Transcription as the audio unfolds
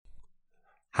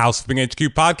House Flipping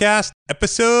HQ Podcast,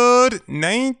 episode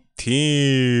 19.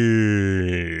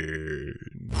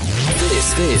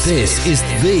 This is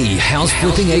the House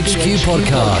Flipping HQ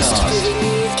Podcast.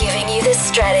 Giving you the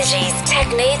strategies,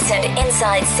 techniques, and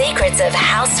inside secrets of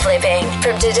house flipping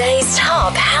from today's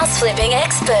top house flipping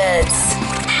experts.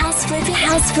 House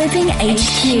Flipping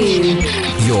HQ.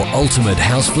 Your ultimate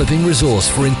house flipping resource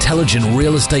for intelligent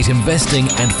real estate investing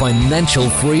and financial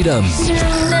freedom.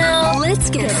 Now let's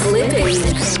get flipping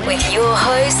with your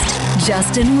host,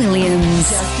 Justin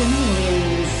Williams.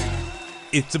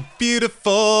 It's a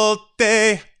beautiful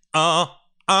day. Oh,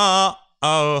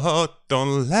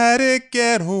 don't let it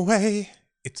get away.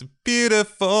 It's a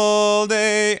beautiful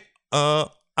day.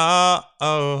 Oh,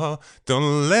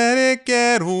 don't let it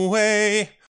get away.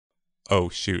 Oh,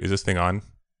 shoot. Is this thing on?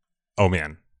 Oh,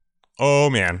 man.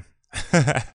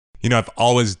 You know, I've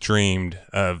always dreamed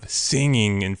of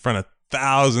singing in front of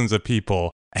thousands of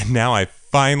people, and now I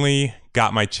finally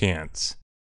got my chance.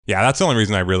 Yeah, that's the only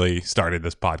reason I really started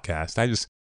this podcast.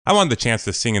 I wanted the chance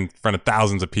to sing in front of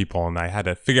thousands of people, and I had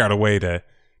to figure out a way to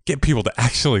get people to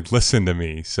actually listen to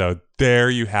me. So there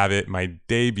you have it, my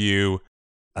debut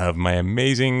of my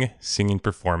amazing singing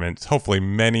performance. Hopefully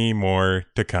many more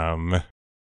to come.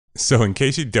 So in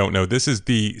case you don't know, this is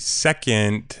the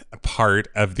second part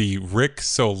of the Rick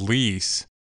Solis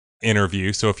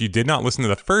interview. So if you did not listen to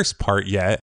the first part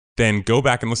yet, then go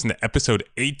back and listen to episode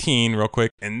 18 real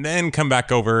quick, and then come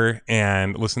back over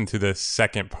and listen to the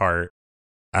second part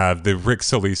of the Rick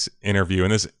Solis interview.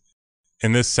 In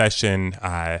this session,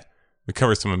 we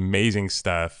cover some amazing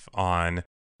stuff on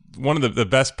one of the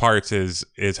best parts is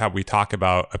how we talk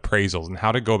about appraisals and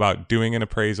how to go about doing an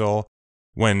appraisal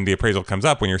when the appraisal comes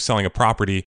up when you're selling a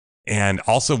property, and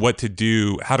also what to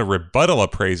do, how to rebuttal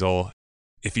appraisal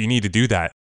if you need to do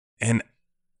that. And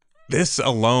this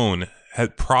alone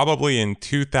had probably in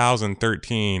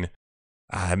 2013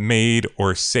 made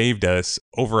or saved us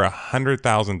over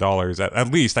 $100,000 at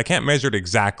least. I can't measure it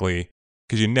exactly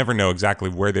because you never know exactly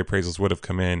where the appraisals would have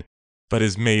come in, but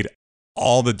has made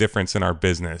all the difference in our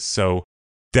business. So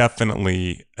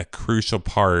definitely a crucial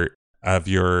part of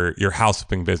your house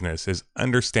flipping business is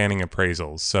understanding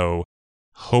appraisals. So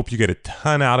hope you get a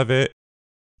ton out of it.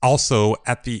 Also,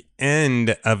 at the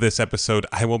end of this episode,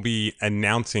 I will be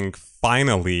announcing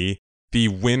finally the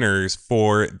winners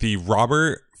for the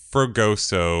Robert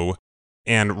Fragoso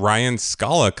and Ryan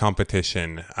Scala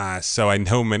competition. So I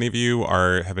know many of you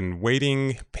have been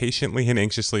waiting patiently and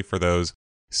anxiously for those.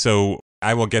 So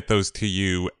I will get those to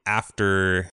you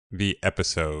after the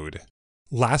episode.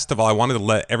 Last of all, I wanted to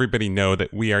let everybody know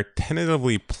that we are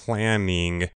tentatively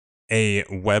planning a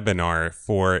webinar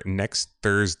for next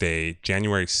Thursday,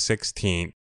 January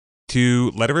 16th,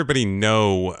 to let everybody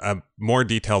know more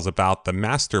details about the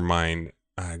Mastermind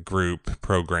group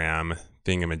program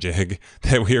thingamajig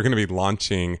that we are going to be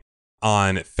launching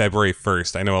on February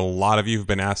 1st. I know a lot of you have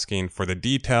been asking for the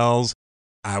details.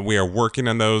 We are working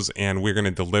on those, and we're going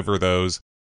to deliver those.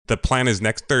 The plan is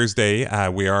next Thursday.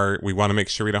 We want to make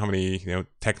sure we don't have any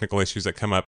technical issues that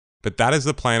come up, but that is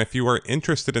the plan. If you are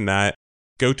interested in that,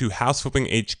 go to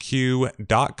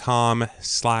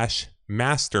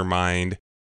houseflippinghq.com/mastermind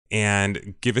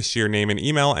and give us your name and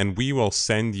email, and we will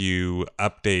send you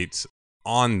updates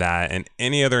on that and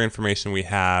any other information we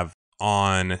have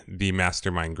on the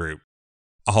mastermind group.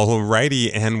 Alrighty,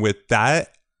 and with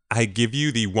that, I give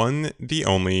you the one, the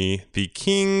only, the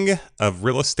king of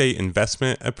real estate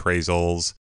investment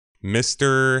appraisals,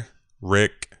 Mr.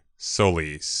 Rick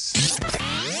Solis.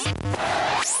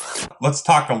 Let's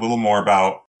talk a little more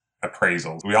about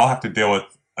appraisals. We all have to deal with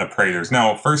appraisers.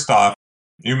 Now, first off,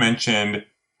 you mentioned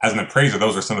as an appraiser,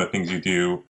 those are some of the things you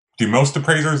do. Do most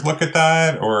appraisers look at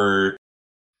that, or?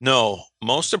 No,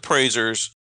 most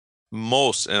appraisers,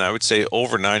 and I would say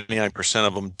over 99%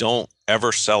 of them don't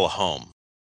ever sell a home.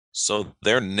 So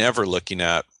they're never looking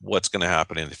at what's going to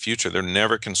happen in the future. They're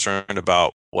never concerned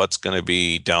about what's going to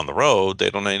be down the road. They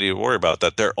don't need to worry about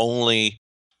that. They're only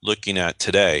looking at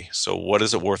today. So what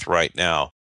is it worth right now?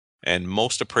 And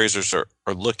most appraisers are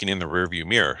looking in the rearview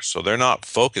mirror. So they're not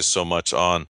focused so much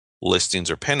on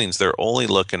listings or pendings. They're only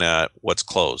looking at what's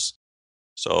closed.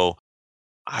 So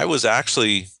I'm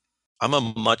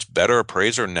a much better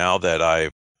appraiser now that I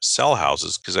sell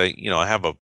houses, because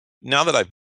now that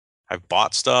I've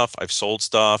bought stuff, I've sold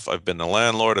stuff, I've been the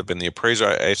landlord, I've been the appraiser.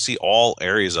 I see all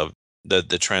areas of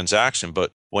the transaction.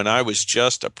 But when I was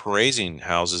just appraising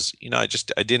houses, I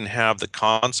didn't have the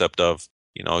concept of,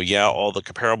 all the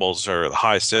comparables are the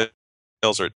highest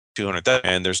sales are 200,000,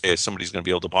 and somebody's going to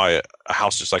be able to buy a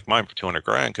house just like mine for 200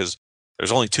 grand because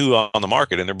there's only two on the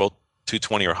market and they're both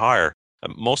 220 or higher.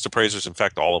 Most appraisers, in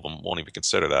fact, all of them won't even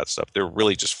consider that stuff. They're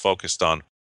really just focused on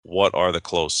what are the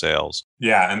closed sales.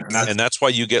 Yeah, and that's why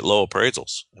you get low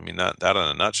appraisals. I mean, that in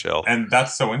a nutshell. And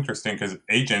that's so interesting because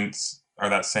agents are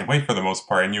that same way for the most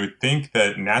part. And you would think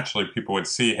that naturally people would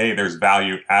see, hey, there's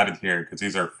value added here because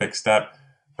these are fixed up.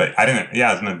 But I didn't,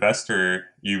 as an investor,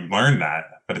 you learn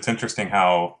that. But it's interesting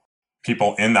how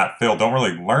people in that field don't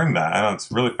really learn that. I know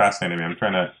it's really fascinating to me. I'm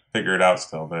trying to figure it out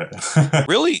still, but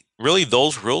really,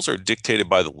 those rules are dictated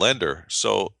by the lender.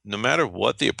 So no matter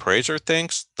what the appraiser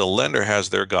thinks, the lender has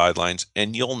their guidelines,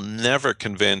 and you'll never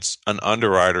convince an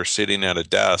underwriter sitting at a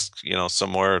desk,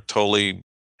 somewhere totally,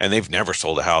 and they've never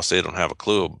sold a house. They don't have a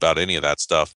clue about any of that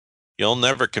stuff. You'll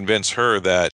never convince her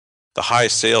that the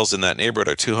highest sales in that neighborhood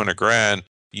are 200 grand.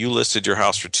 You listed your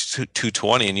house for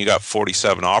 220 and you got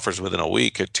 47 offers within a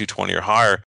week at 220 or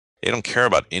higher. They don't care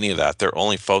about any of that. They're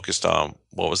only focused on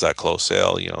what was that closed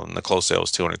sale, and the closed sale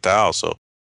was 200,000. So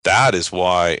that is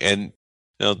why, and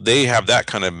they have that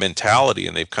kind of mentality,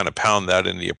 and they've kind of pounded that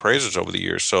into the appraisers over the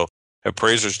years. So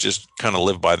appraisers just kind of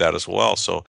live by that as well.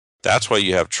 So that's why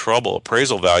you have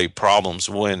appraisal value problems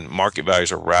when market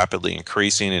values are rapidly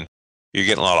increasing and you're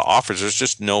getting a lot of offers. There's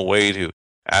just no way to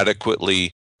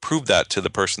adequately prove that to the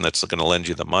person that's going to lend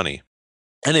you the money.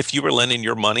 And if you were lending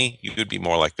your money, you would be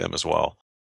more like them as well.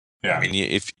 Yeah. I mean,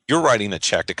 if you're writing a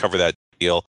check to cover that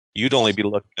deal, you'd only be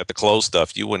looking at the closed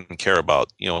stuff. You wouldn't care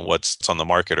about, what's on the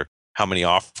market or how many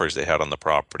offers they had on the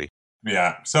property.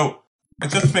 Yeah. So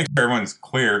just to make sure everyone's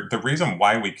clear, the reason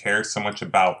why we care so much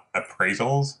about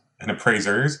appraisals and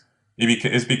appraisers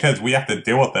is because we have to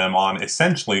deal with them on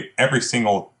essentially every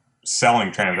single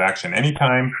selling transaction.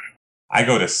 Anytime I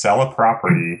go to sell a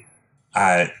property,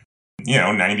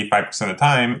 95% of the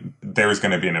time, there's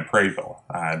going to be an appraisal.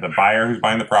 The buyer who's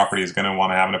buying the property is going to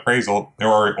want to have an appraisal,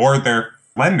 or their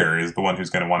lender is the one who's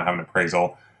going to want to have an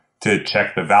appraisal to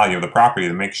check the value of the property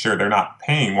to make sure they're not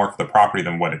paying more for the property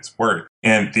than what it's worth.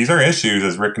 And these are issues,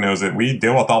 as Rick knows, that we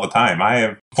deal with all the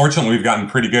time. Fortunately, we've gotten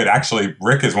pretty good. Actually,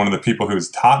 Rick is one of the people who's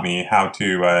taught me how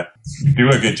to do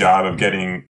a good job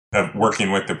of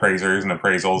working with appraisers and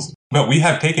appraisals. But we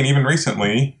have taken, even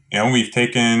recently, we've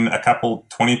taken a couple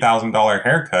 $20,000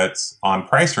 haircuts on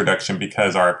price reduction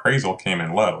because our appraisal came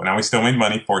in low. Now we still made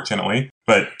money, fortunately,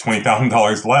 but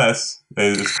 $20,000 less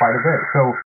is quite a bit.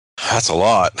 So that's a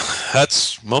lot.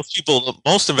 That's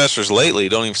most investors lately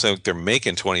don't even think they're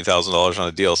making $20,000 on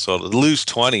a deal. So to lose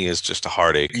 20 is just a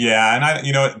heartache. Yeah.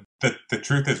 And the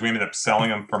truth is we ended up selling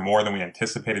them for more than we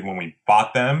anticipated when we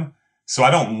bought them. So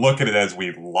I don't look at it as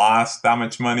we lost that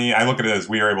much money. I look at it as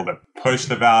we were able to push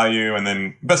the value.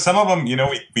 But some of them,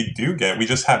 we do get. We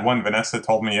just had one, Vanessa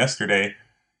told me yesterday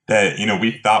that,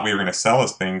 we thought we were going to sell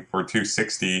this thing for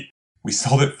 $260. We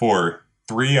sold it for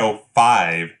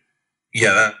 $305.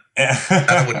 Yeah,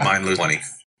 I wouldn't mind losing money.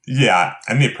 Yeah,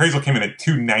 and the appraisal came in at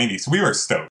 $290. So we were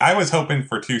stoked. I was hoping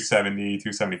for $270,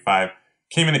 $275.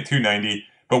 Came in at $290.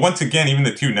 But once again, even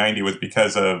the $290 was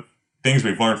because of things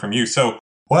we've learned from you. So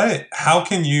how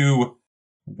can you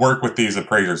work with these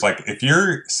appraisers? Like if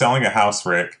you're selling a house,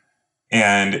 Rick,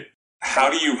 and how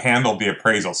do you handle the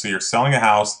appraisal? So you're selling a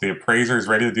house, the appraiser is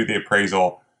ready to do the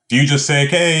appraisal. Do you just say,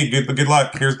 hey, good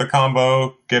luck, here's the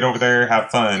combo, get over there, have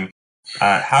fun?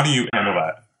 How do you handle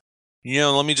that?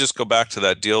 Let me just go back to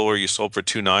that deal where you sold for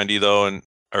 $290 though,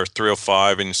 or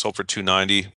 $305 and you sold for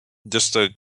 $290.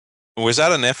 Was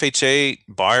that an FHA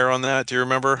buyer on that? Do you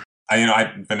remember?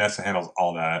 Vanessa handles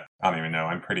all that. I don't even know.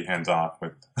 I'm pretty hands off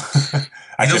with.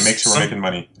 I can make sure we're making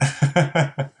money.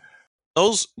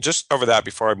 Those, just cover that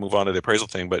before I move on to the appraisal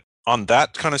thing. But on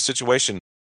that kind of situation,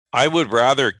 I would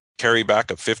rather carry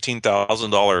back a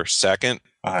 $15,000 second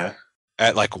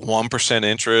at like 1%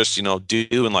 interest,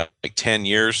 due in like 10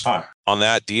 years on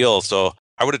that deal. So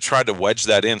I would have tried to wedge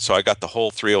that in. So I got the whole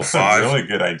 305. That's a really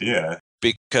good idea.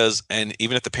 And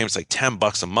even if the payment's like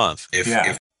 $10 a month,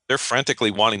 if they're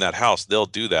frantically wanting that house, they'll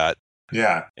do that.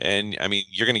 Yeah. And I mean,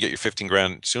 you're going to get your 15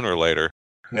 grand sooner or later.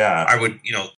 Yeah. I would,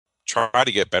 try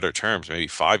to get better terms, maybe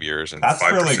 5 years. And that's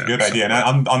a really good idea.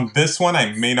 And on this one,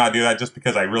 I may not do that just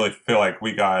because I really feel like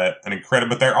we got an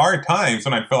incredible, but there are times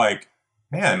when I feel like,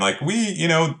 man, like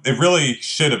it really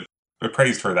should have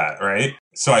appraised for that. Right.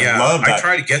 So I love that. I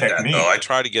try to get technique. that though. I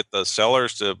try to get the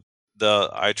sellers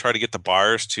I try to get the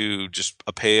buyers to just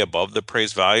pay above the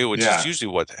appraised value, which is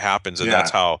usually what happens. And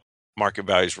that's how market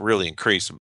values really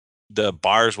increase. The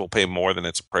buyers will pay more than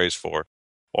it's appraised for.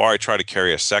 Or I try to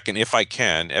carry a second if I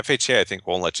can. FHA, I think,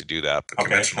 won't let you do that. Okay,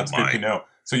 that's good to know.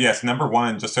 So yes, number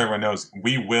one, just so everyone knows,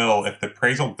 we will, if the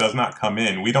appraisal does not come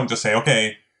in, we don't just say,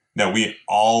 okay, no, we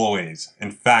always,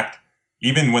 in fact,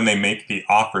 even when they make the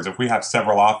offers, if we have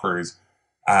several offers,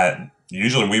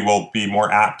 usually we will be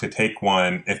more apt to take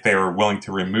one if they are willing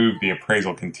to remove the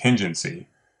appraisal contingency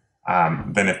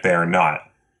than if they are not.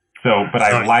 So, but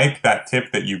I like that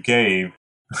tip that you gave.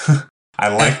 I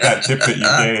like that tip that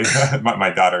you gave. My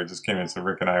daughter just came in, so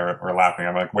Rick and I were laughing.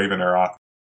 I'm like waving her off.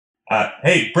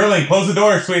 Hey, Brilliant, close the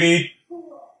door, sweetie.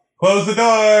 Close the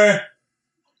door.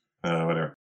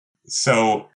 Whatever.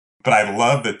 So, but I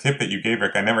love the tip that you gave,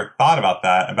 Rick. I never thought about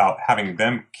that, about having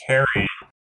them carry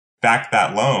back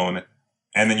that loan,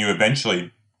 and then you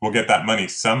eventually will get that money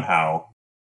somehow.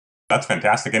 That's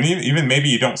fantastic. And even maybe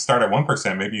you don't start at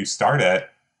 1%. Maybe you start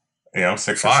at 6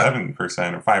 or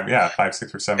 7% or 5,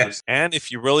 6 or 7%. And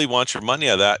if you really want your money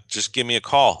out of that, just give me a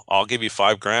call. I'll give you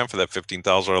 $5,000 for that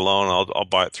 $15,000 loan. I'll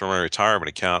buy it through my retirement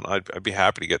account. I'd be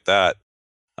happy to get that.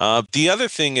 The other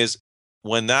thing is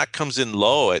when that comes in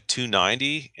low at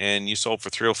 290 and you sold for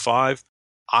 305,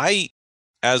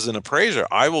 as an appraiser,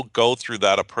 I will go through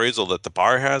that appraisal that the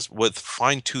buyer has with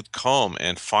fine-tooth comb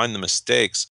and find the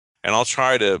mistakes, and I'll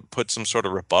try to put some sort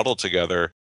of rebuttal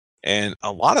together. And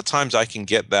a lot of times I can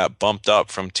get that bumped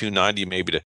up from 290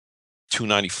 maybe to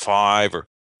 295 or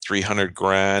 300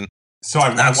 grand. So I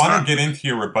want to get into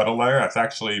your rebuttal letter. That's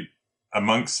actually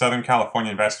amongst Southern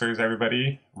California investors,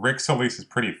 everybody. Rick Solis is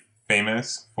pretty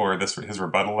famous for his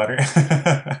rebuttal letter.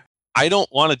 I don't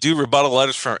want to do rebuttal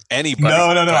letters for anybody. No.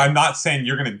 I'm not saying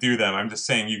you're going to do them. I'm just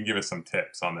saying you can give us some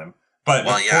tips on them. But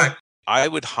I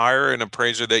would hire an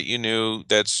appraiser that you knew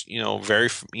that's, very,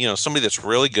 somebody that's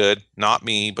really good, not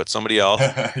me, but somebody else.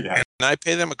 Yeah. And I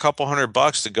pay them a couple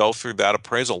 $100 to go through that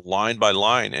appraisal line by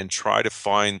line and try to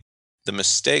find the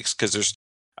mistakes. Because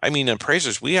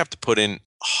appraisers, we have to put in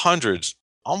hundreds,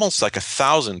 almost like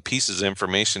 1,000 pieces of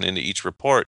information into each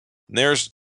report. And there's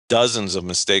dozens of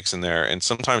mistakes in there. And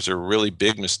sometimes they're really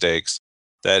big mistakes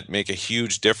that make a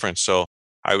huge difference. So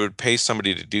I would pay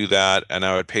somebody to do that. And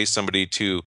I would pay somebody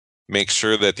to make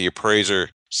sure that the appraiser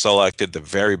selected the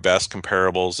very best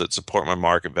comparables that support my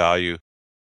market value.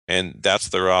 And that's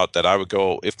the route that I would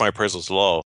go if my appraisal is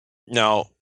low. Now,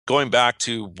 going back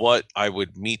to what I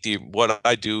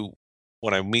do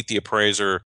when I meet the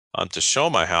appraiser to show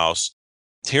my house,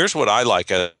 here's what I like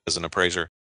as an appraiser.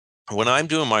 When I'm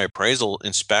doing my appraisal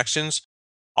inspections,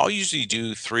 I'll usually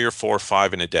do 3 or 4 or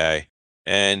 5 in a day.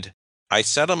 And I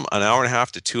set them an hour and a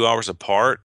half to 2 hours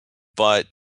apart. But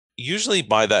usually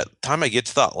by that time I get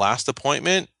to that last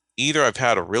appointment, either I've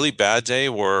had a really bad day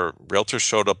where realtors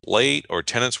showed up late or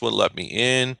tenants wouldn't let me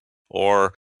in,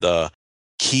 or the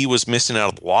key was missing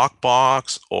out of the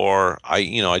lockbox, or I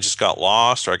just got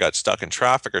lost, or I got stuck in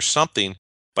traffic or something.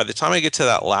 By the time I get to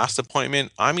that last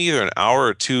appointment, I'm either an hour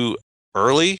or 2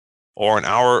 early or an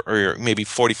hour or maybe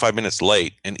 45 minutes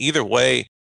late. And either way,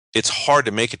 it's hard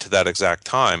to make it to that exact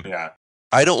time. Yeah.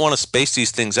 I don't want to space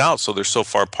these things out so they're so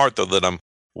far apart, though, that I'm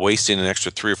wasting an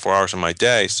extra 3 or 4 hours of my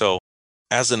day. So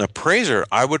as an appraiser,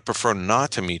 I would prefer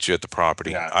not to meet you at the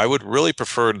property. Yeah. I would really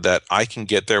prefer that I can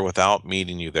get there without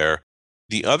meeting you there.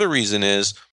 The other reason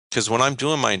is because when I'm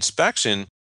doing my inspection,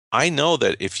 I know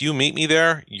that if you meet me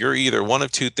there, you're either one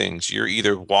of two things. You're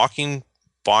either walking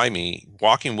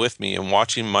with me and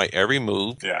watching my every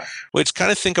move. Yeah. Which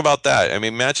kind of think about that.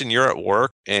 Imagine you're at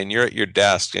work and you're at your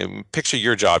desk, and picture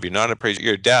your job. You're not an appraiser,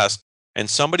 you're at your desk, and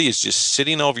somebody is just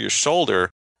sitting over your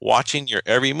shoulder watching your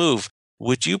every move.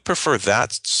 Would you prefer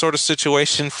that sort of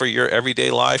situation for your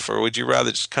everyday life, or would you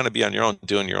rather just kind of be on your own,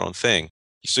 doing your own thing?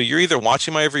 So you're either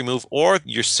watching my every move or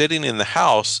you're sitting in the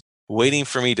house waiting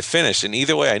for me to finish. And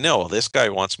either way, I know this guy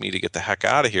wants me to get the heck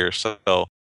out of here. So,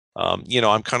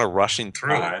 I'm kind of rushing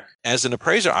through. Right. As an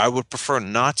appraiser, I would prefer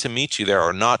not to meet you there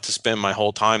or not to spend my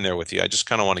whole time there with you. I just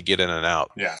kind of want to get in and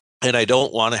out. Yeah. And I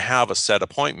don't want to have a set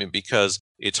appointment because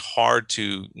it's hard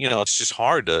to, it's just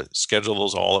hard to schedule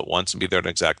those all at once and be there at an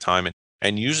exact time.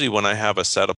 And usually when I have a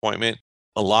set appointment,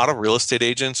 a lot of real estate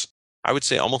agents, I would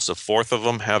say almost a fourth of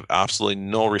them have absolutely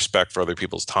no respect for other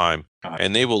people's time.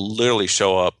 And they will literally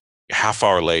show up half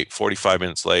hour late, 45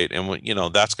 minutes late. And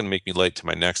that's going to make me late to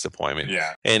my next appointment.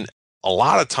 Yeah. And a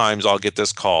lot of times I'll get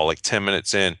this call like 10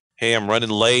 minutes in. Hey, I'm running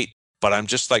late, but I'm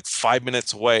just like 5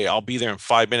 minutes away. I'll be there in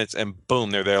 5 minutes. And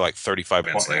boom, they're there like 35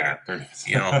 minutes later.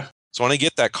 So when I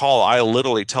get that call, I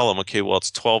literally tell them, okay, well,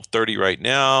 it's 12:30 right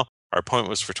now. Our appointment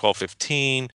was for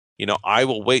 12:15. I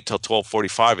will wait till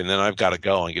 12:45 and then I've got to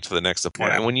go and get to the next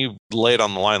appointment. Yeah. And when you lay it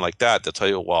on the line like that, they'll tell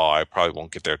you, well, I probably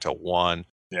won't get there till 1.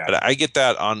 Yeah. But I get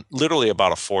that on literally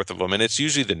about a fourth of them. And it's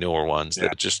usually the newer ones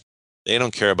that they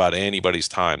don't care about anybody's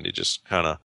time. They just kind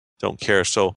of don't care.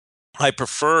 So I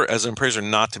prefer as an appraiser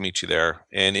not to meet you there.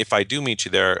 And if I do meet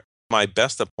you there, my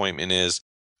best appointment is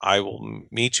I will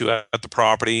meet you at the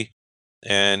property.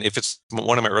 And if it's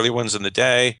one of my early ones in the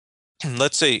day,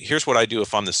 let's say, here's what I do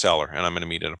if I'm the seller and I'm going to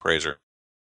meet an appraiser.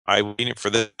 I wait it for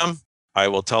them. I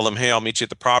will tell them, hey, I'll meet you at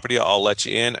the property. I'll let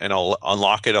you in and I'll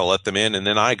unlock it. I'll let them in and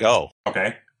then I go.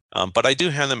 Okay. But I do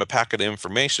hand them a packet of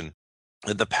information.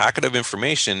 And the packet of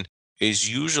information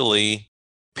is usually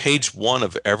page 1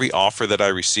 of every offer that I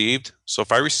received. So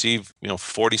if I receive,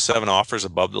 47 offers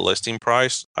above the listing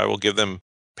price, I will give them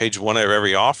page 1 of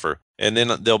every offer. And then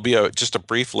there'll be just a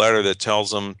brief letter that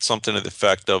tells them something to the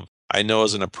effect of, I know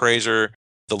as an appraiser,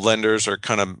 the lenders are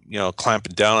kind of,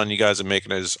 clamping down on you guys and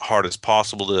making it as hard as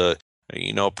possible to,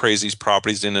 appraise these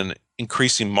properties in an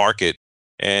increasing market,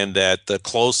 and that the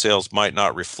closed sales might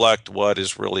not reflect what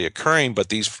is really occurring.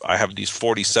 But I have these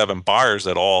 47 buyers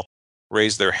that all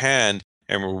raised their hand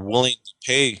and were willing to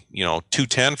pay,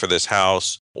 $210 for this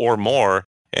house or more.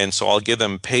 And so I'll give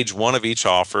them page 1 of each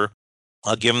offer.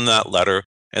 I'll give them that letter.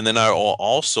 And then I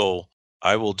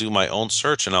will do my own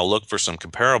search and I'll look for some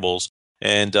comparables.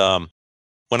 And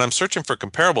when I'm searching for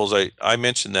comparables, I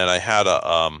mentioned that I had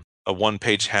a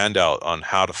 1-page handout on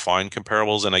how to find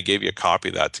comparables, and I gave you a copy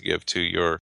of that to give to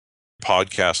your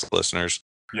podcast listeners.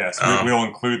 Yes, we'll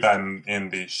include that in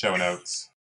the show notes.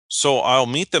 So I'll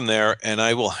meet them there and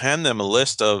I will hand them a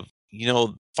list of,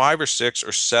 5 or 6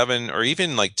 or 7 or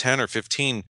even like 10 or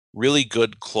 15 really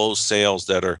good closed sales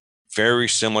that are very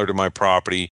similar to my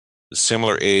property,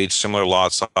 similar age, similar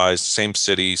lot size, same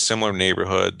city, similar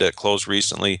neighborhood that closed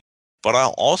recently. But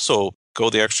I'll also go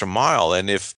the extra mile. And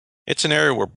if it's an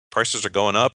area where prices are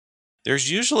going up,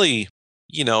 there's usually,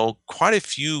 quite a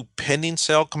few pending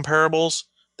sale comparables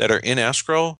that are in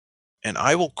escrow. And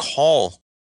I will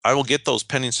get those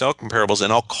pending sale comparables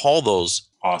and I'll call those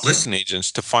listing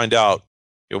agents to find out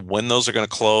when those are going to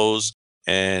close.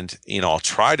 And, I'll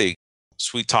try to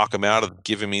sweet talk them out of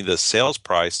giving me the sales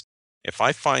price. If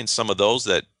I find some of those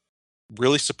that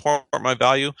really support my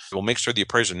value, we'll make sure the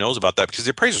appraiser knows about that, because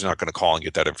the appraiser's not going to call and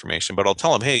get that information. But I'll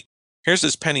tell them, hey, here's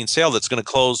this pending sale that's going to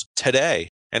close today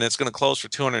and it's going to close for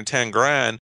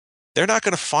 $210,000. They're not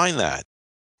going to find that.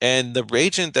 And the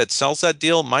agent that sells that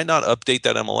deal might not update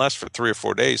that MLS for 3 or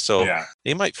 4 days. So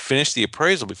they might finish the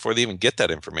appraisal before they even get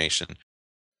that information.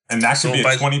 And that could be a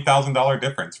 $20,000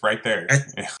 difference right there.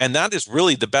 And that is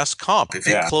really the best comp. If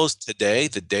it closed today,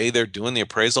 the day they're doing the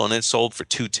appraisal, and it sold for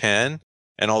 $210,000,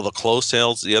 and all the closed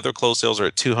sales, the other closed sales are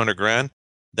at $200,000,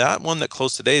 that one that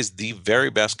closed today is the very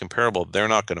best comparable they're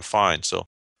not going to find. So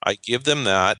I give them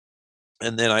that.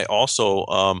 And then I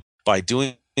also, by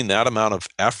doing that amount of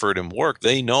effort and work,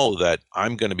 they know that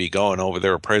I'm going to be going over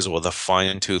their appraisal with a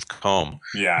fine-tooth comb.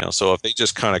 Yeah. So if they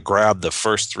just kind of grab the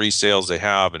first 3 sales they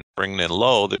have and bring it in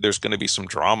low, there's going to be some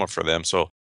drama for them. So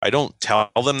I don't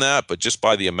tell them that, but just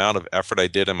by the amount of effort I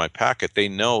did in my packet, they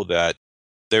know that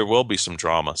there will be some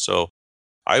drama. So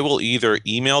I will either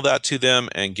email that to them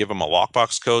and give them a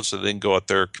lockbox code so they can go at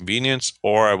their convenience,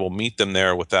 or I will meet them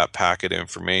there with that packet of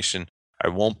information. I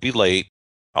won't be late.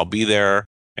 I'll be there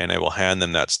and I will hand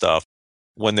them that stuff.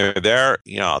 When they're there,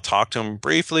 I'll talk to them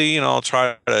briefly. I'll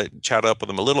try to chat up with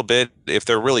them a little bit. If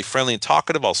they're really friendly and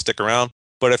talkative, I'll stick around.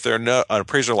 But if they're not an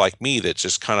appraiser like me, that's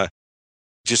just kind of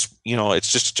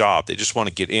it's just a job. They just want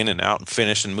to get in and out and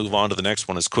finish and move on to the next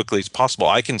one as quickly as possible.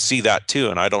 I can see that too,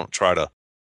 and I don't try to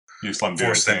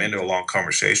force them into a long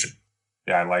conversation.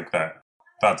 Yeah, I like that.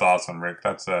 That's awesome, Rick.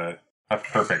 That's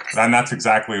perfect. And that's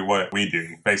exactly what we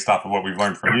do based off of what we've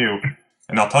learned from you.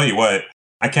 And I'll tell you what,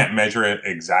 I can't measure it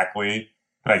exactly,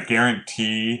 but I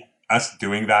guarantee us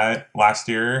doing that last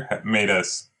year made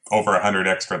us over $100,000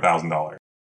 extra.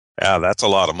 Yeah, that's a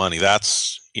lot of money.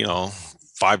 That's,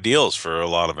 5 deals for a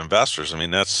lot of investors. I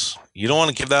mean, you don't want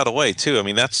to give that away too. I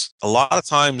mean, that's a lot of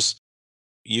times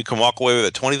you can walk away with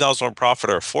a $20,000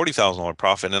 profit or a $40,000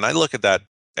 profit. And I look at that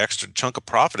extra chunk of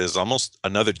profit as almost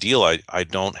another deal I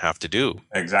don't have to do.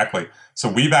 Exactly.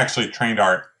 So we've actually trained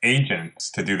our agents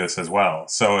to do this as well.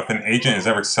 So if an agent is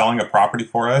ever selling a property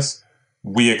for us,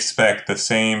 we expect the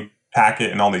same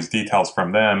packet and all these details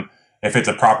from them. If it's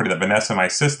a property that Vanessa, my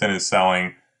assistant, is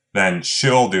selling, then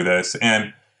she'll do this.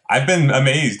 And I've been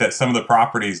amazed at some of the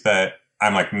properties that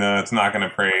I'm like, no, it's not going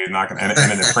to praise, and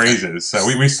then it praises. So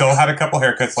we still had a couple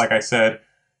haircuts, like I said,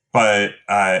 but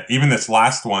even this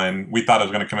last one, we thought it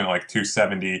was going to come in at like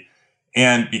 270.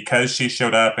 And because she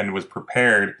showed up and was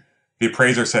prepared, the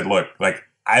appraiser said, look,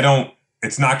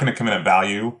 it's not going to come in at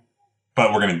value,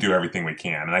 but we're going to do everything we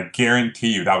can. And I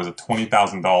guarantee you that was a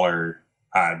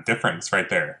 $20,000 difference right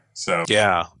there. So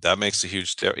yeah, that makes a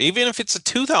huge difference. Even if it's a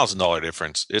 $2,000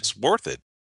 difference, it's worth it.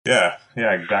 Yeah,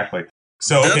 exactly.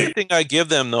 So the other thing I give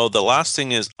them, though, the last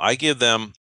thing is I give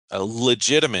them a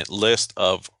legitimate list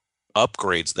of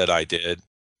upgrades that I did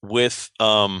with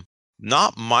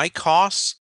not my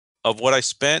costs, of what I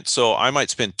spent. So I might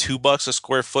spend $2 a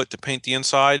square foot to paint the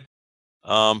inside,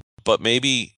 but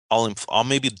maybe I'll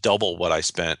maybe double what I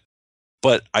spent.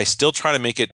 But I still try to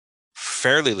make it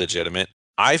fairly legitimate.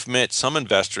 I've met some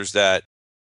investors that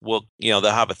will, they'll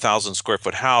have 1,000 square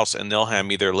foot house and they'll hand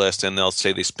me their list and they'll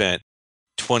say they spent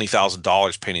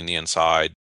 $20,000 painting the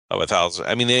inside of 1,000.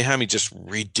 I mean, they hand me just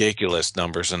ridiculous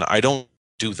numbers, and I don't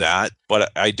do that,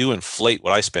 but I do inflate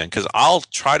what I spend because I'll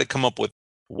try to come up with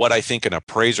what I think an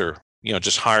appraiser,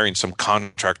 just hiring some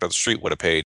contractor on the street would have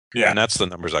paid. Yeah. And that's the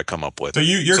numbers I come up with. So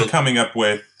you're coming up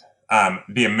with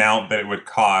the amount that it would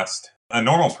cost a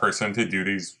normal person to do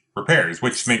these repairs,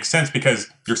 which makes sense because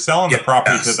you're selling the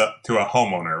property to a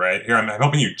homeowner, right? Here, I'm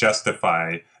helping you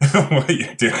justify what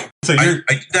you do. So I do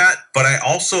that, but I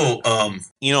also,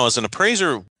 as an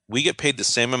appraiser, we get paid the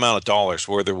same amount of dollars,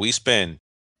 whether we spend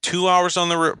 2 hours on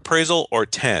the appraisal or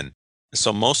 10.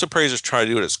 So most appraisers try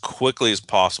to do it as quickly as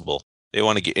possible. They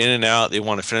want to get in and out. They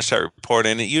want to finish that report,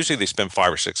 and usually they spend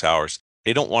 5 or 6 hours.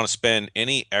 They don't want to spend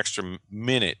any extra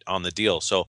minute on the deal.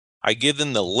 So I give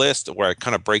them the list where I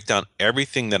kind of break down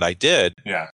everything that I did.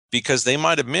 Yeah. Because they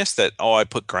might have missed that, I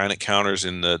put granite counters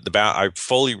in the bath. I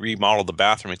fully remodeled the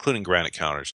bathroom, including granite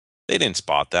counters. They didn't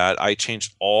spot that. I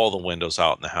changed all the windows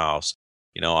out in the house.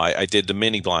 I did the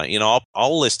mini blind.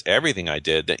 I'll list everything I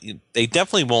did. They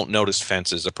definitely won't notice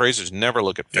fences. Appraisers never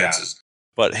look at fences. Yeah.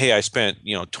 But hey, I spent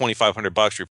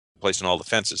 $2,500 replacing all the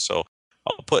fences. So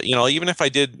I'll put even if I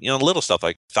did little stuff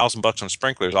like $1,000 on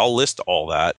sprinklers, I'll list all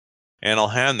that and I'll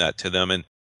hand that to them, and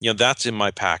that's in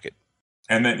my packet.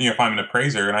 And then if I'm an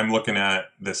appraiser and I'm looking at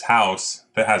this house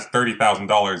that has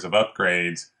 $30,000 of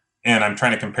upgrades, and I'm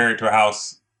trying to compare it to a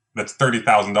house that's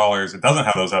 $30,000, it doesn't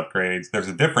have those upgrades, there's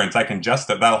a difference.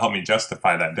 That'll help me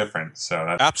justify that difference.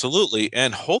 So absolutely.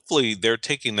 And hopefully they're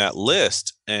taking that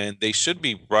list, and they should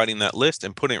be writing that list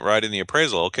and putting it right in the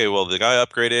appraisal. Okay, well, the guy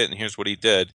upgraded it, and here's what he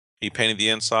did. He painted the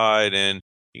inside, and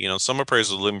some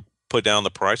appraisals will put down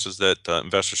the prices that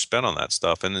investors spent on that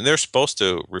stuff, and they're supposed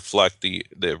to reflect the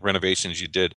renovations you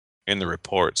did in the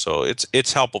report. So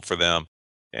it's helpful for them.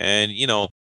 And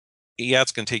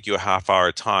it's going to take you a half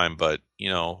hour time, but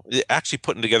actually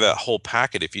putting together that whole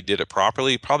packet, if you did it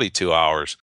properly, probably 2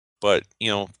 hours. But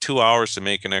 2 hours to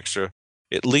make an extra,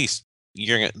 at least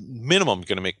you're minimum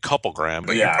going to make a couple grand.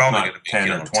 But you're probably going to be 10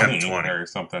 or 20 or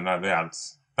something.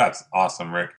 That's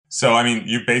awesome, Rick. So,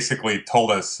 you basically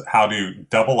told us how to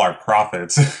double our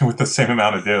profits with the same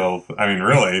amount of deals.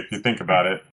 Really, if you think about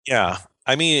it. Yeah.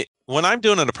 When I'm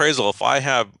doing an appraisal, if I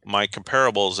have my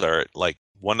comparables are like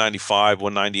 195,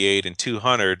 198, and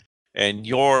 200, and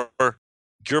your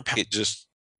packet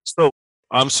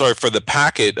I'm sorry, for the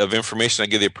packet of information I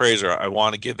give the appraiser, I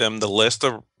want to give them the list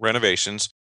of renovations.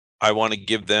 I want to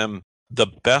give them the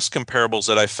best comparables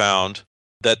that I found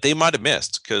that they might have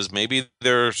missed, because maybe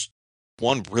there's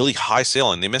one really high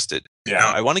sale and they missed it. Yeah.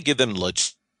 I want to give them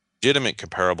legitimate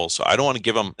comparables. So I don't want to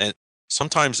give them, and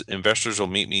sometimes investors will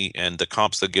meet me and the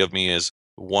comps they'll give me is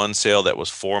one sale that was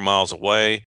 4 miles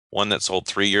away, one that sold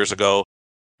 3 years ago,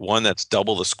 one that's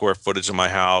double the square footage of my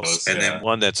house, and then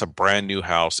one that's a brand new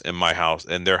house in my house,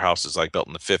 and their house is like built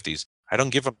in the 50s. I don't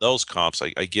give them those comps.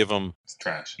 I give them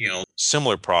trash.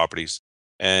 Similar properties,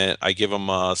 and I give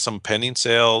them some pending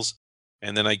sales,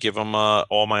 and then I give them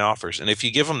all my offers. And if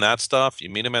you give them that stuff, you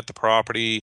meet them at the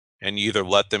property, and you either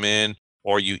let them in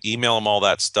or you email them all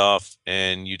that stuff,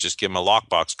 and you just give them a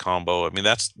lockbox combo.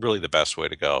 That's really the best way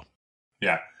to go.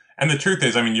 Yeah. And the truth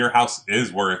is, your house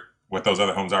is worth what those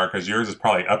other homes are, because yours is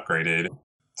probably upgraded.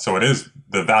 So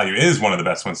the value is one of the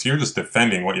best ones. So you're just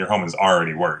defending what your home is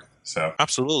already worth. So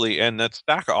absolutely. And that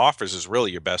stack of offers is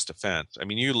really your best defense.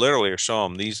 You literally are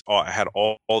showing these had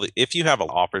all the, if you have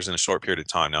offers in a short period of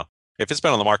time. Now, if it's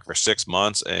been on the market for 6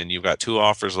 months and you've got 2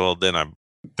 offers, well, then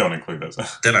don't include those.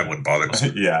 Then I wouldn't bother.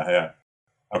 Yeah.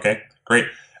 Okay, great.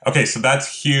 Okay, so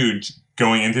that's huge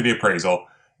going into the appraisal.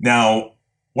 Now,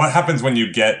 what happens when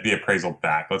you get the appraisal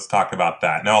back? Let's talk about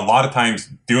that. Now, a lot of times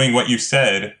doing what you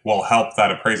said will help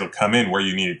that appraisal come in where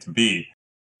you need it to be.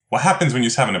 What happens when you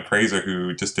just have an appraiser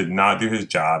who just did not do his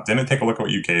job, didn't take a look at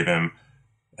what you gave him,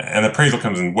 and the appraisal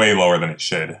comes in way lower than it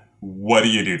should? What do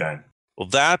you do then? Well,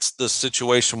 that's the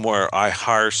situation where I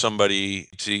hire somebody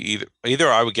to either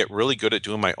I would get really good at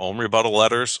doing my own rebuttal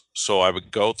letters. So I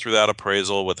would go through that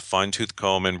appraisal with a fine-tooth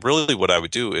comb. And really what I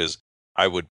would do is I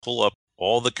would pull up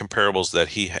all the comparables that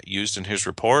he used in his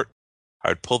report. I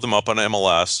would pull them up on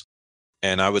MLS,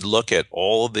 and I would look at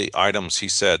all of the items he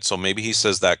said. So maybe he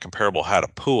says that comparable had a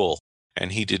pool,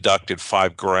 and he deducted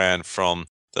 $5,000 from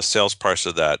the sales price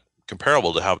of that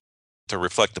comparable to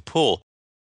reflect the pool.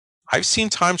 I've seen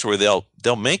times where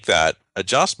they'll make that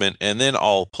adjustment, and then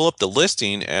I'll pull up the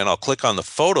listing and I'll click on the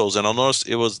photos, and I'll notice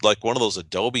it was like one of those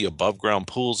Adobe above ground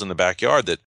pools in the backyard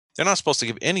that they're not supposed to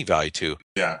give any value to.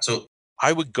 Yeah. So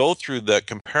I would go through the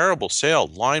comparable sale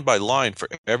line by line for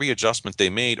every adjustment they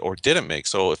made or didn't make.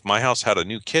 So if my house had a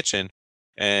new kitchen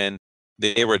and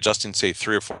they were adjusting, say,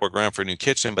 $3 or $4 grand for a new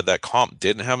kitchen, but that comp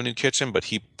didn't have a new kitchen, but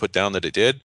he put down that it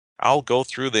did, I'll go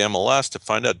through the MLS to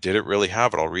find out, did it really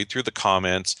have it? I'll read through the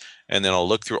comments, and then I'll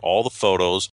look through all the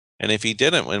photos. And if he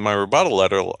didn't, in my rebuttal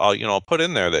letter, I'll put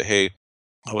in there that, hey,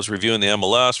 I was reviewing the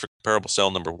MLS for comparable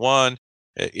sale number 1.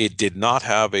 It did not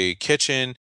have a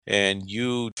kitchen, and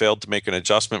you failed to make an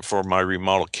adjustment for my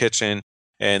remodeled kitchen.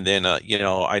 And then,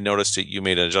 I noticed that you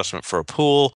made an adjustment for a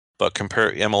pool, but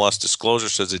MLS disclosure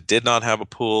says it did not have a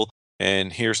pool.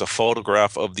 And here's a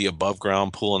photograph of the above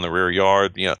ground pool in the rear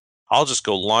yard. I'll just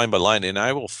go line by line, and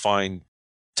I will find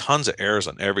tons of errors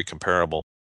on every comparable.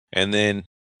 And then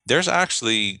there's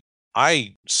actually,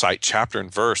 I cite chapter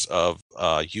and verse of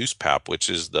USPAP, which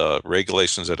is the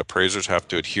regulations that appraisers have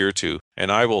to adhere to.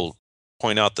 And I will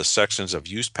point out the sections of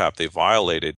USPAP they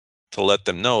violated to let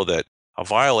them know that a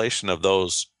violation of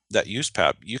that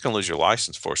USPAP, you can lose your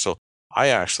license for. So I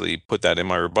actually put that in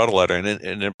my rebuttal letter. And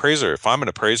an appraiser, if I'm an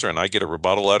appraiser and I get a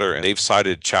rebuttal letter and they've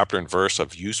cited chapter and verse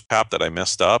of USPAP that I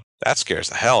messed up, that scares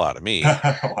the hell out of me.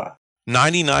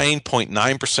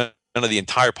 99.9% of the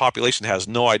entire population has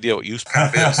no idea what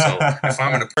USPAP is. So if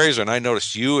I'm an appraiser and I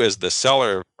notice you as the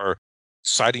seller are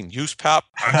citing USPAP,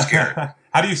 I'm scared.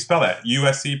 How do you spell that?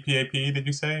 USCPAP, did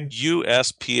you say?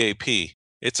 USPAP.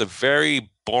 It's a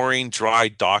very boring, dry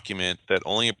document that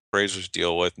only appraisers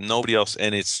deal with. Nobody else,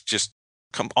 and it's just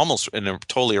almost a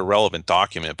totally irrelevant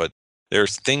document. But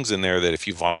there's things in there that if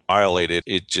you violate it,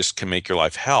 it just can make your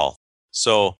life hell.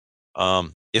 So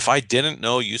if I didn't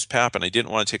know USPAP and I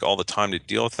didn't want to take all the time to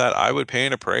deal with that, I would pay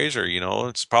an appraiser.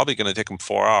 It's probably going to take them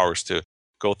 4 hours to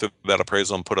go through that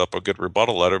appraisal and put up a good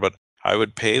rebuttal letter, but I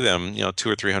would pay them, $200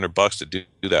 or $300 to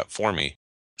do that for me.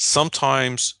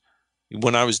 Sometimes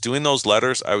when I was doing those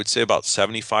letters, I would say about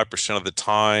 75% of the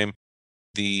time,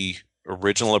 the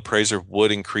original appraiser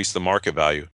would increase the market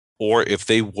value. Or if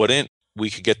they wouldn't,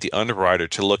 we could get the underwriter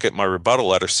to look at my rebuttal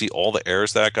letter, see all the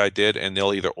errors that guy did, and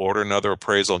they'll either order another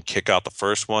appraisal and kick out the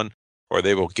first one, or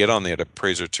they will get on that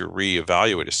appraiser to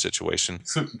reevaluate a situation.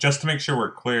 So just to make sure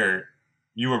we're clear,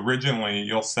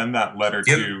 you'll send that letter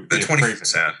to the 20%.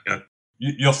 appraiser. Yeah.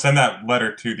 You'll send that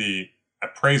letter to the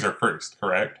appraiser first,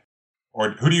 correct?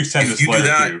 Or who do you send If this you do letter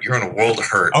that, to? you're in a world of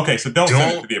hurt. Okay, so don't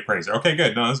send it to the appraiser. Okay,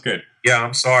 good. No, that's good. Yeah,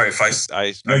 I'm sorry if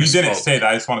No, you didn't misspoke. say that.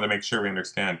 I just wanted to make sure we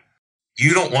understand.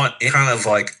 You don't want any kind of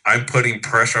I'm putting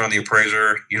pressure on the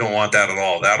appraiser. You don't want that at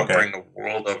all. That'll Okay. bring a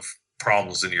world of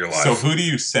problems into your life. So who do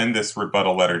you send this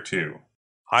rebuttal letter to?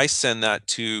 I send that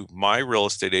to my real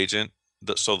estate agent,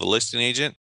 so the listing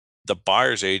agent, the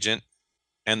buyer's agent,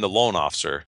 and the loan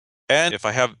officer. And if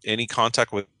I have any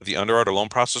contact with the underwriter loan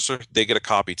processor, they get a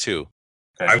copy too.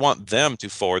 Okay. I want them to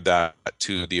forward that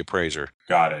to the appraiser.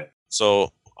 Got it.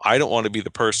 So I don't want to be the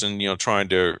person, trying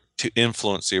to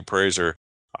influence the appraiser.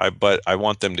 But I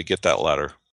want them to get that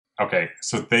letter. Okay,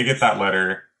 so they get that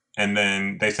letter, and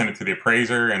then they send it to the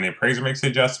appraiser, and the appraiser makes the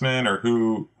adjustment, or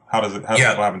what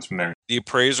happens from there? The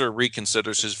appraiser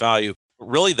reconsiders his value.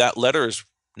 Really, that letter is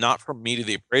not from me to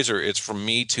the appraiser. It's from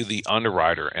me to the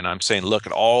underwriter. And I'm saying, look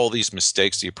at all these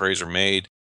mistakes the appraiser made,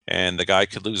 and the guy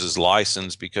could lose his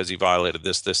license because he violated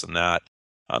this, this, and that.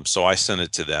 So I send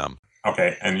it to them.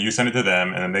 Okay, and you send it to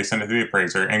them, and then they send it to the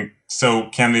appraiser. And so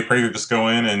can the appraiser just go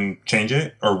in and change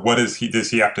it? Or does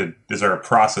he have to, is there a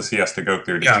process he has to go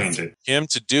through to change it? Him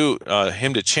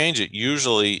to change it,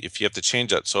 usually if you have to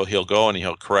change that, so he'll go and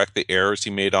he'll correct the errors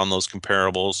he made on those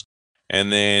comparables.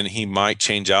 And then he might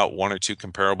change out 1 or 2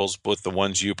 comparables with the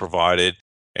ones you provided.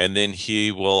 And then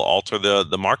he will alter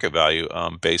the market value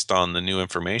based on the new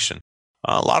information.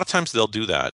 A lot of times they'll do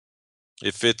that.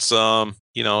 If it's,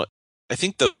 I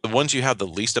think the ones you have the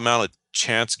least amount of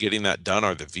chance getting that done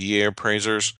are the VA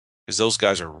appraisers, because those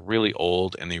guys are really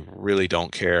old and they really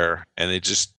don't care. And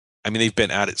they've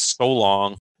been at it so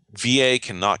long. VA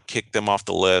cannot kick them off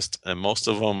the list, and most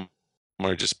of them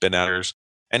are just been-atters.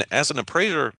 And as an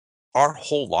appraiser, our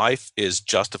whole life is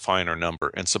justifying our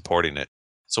number and supporting it.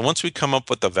 So once we come up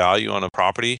with the value on a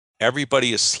property,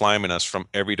 everybody is slamming us from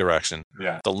every direction.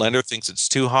 Yeah. The lender thinks it's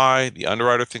too high. The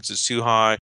underwriter thinks it's too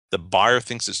high. The buyer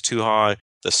thinks it's too high.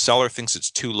 The seller thinks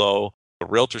it's too low. The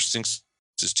realtor thinks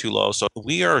it's too low. So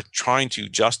we are trying to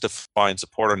justify and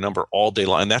support our number all day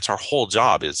long. And that's our whole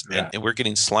job and we're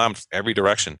getting slammed from every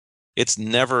direction. It's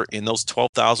never, in those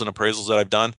 12,000 appraisals that I've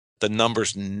done, the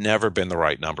number's never been the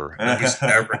right number. Nobody's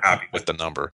ever happy With the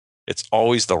number. It's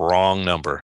always the wrong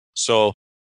number. So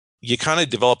you kind of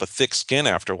develop a thick skin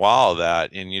after a while of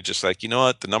that, and you're just like, you know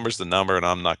what, the number's the number, and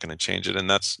I'm not going to change it. And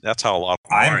that's how a lot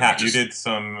of I'm happy. You did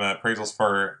some appraisals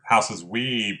for houses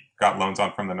we got loans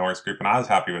on from the Norris Group, and I was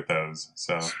happy with those.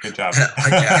 So good job.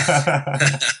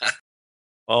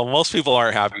 Well, most people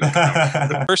aren't happy with them.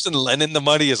 The person lending the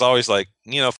money is always like,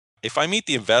 if I meet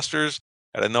the investors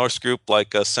at a Norris Group,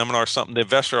 like a seminar or something, the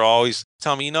investor always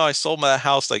tell me, I sold my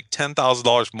house like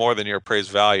 $10,000 more than your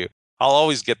appraised value. I'll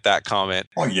always get that comment.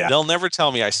 Oh, yeah. They'll never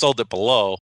tell me I sold it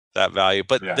below that value.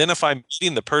 But then if I'm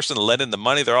meeting the person lending the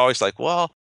money, they're always like,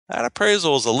 well, that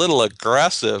appraisal is a little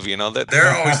aggressive. That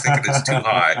they're always thinking it's too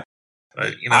high.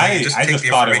 But, I just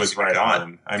thought it was right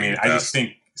on. I mean, I just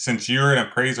think since you're an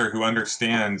appraiser who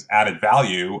understands added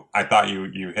value, I thought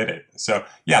you hit it. So,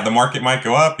 yeah, the market might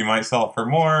go up. You might sell it for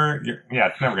more.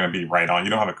 It's never going to be right on.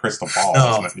 You don't have a crystal ball.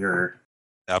 No.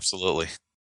 Absolutely.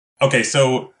 Okay,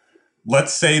 so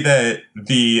let's say that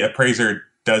the appraiser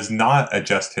does not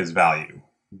adjust his value.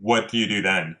 What do you do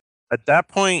then? At that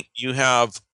point, you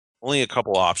have only a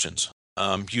couple options.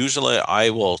 Usually, I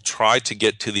will try to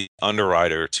get to the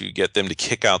underwriter to get them to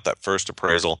kick out that first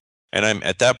appraisal. And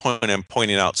at that point, I'm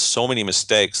pointing out so many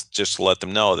mistakes just to let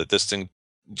them know that this thing,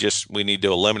 we need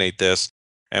to eliminate this,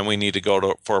 and we need to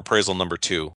go for appraisal number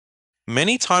 2.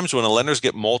 Many times when lenders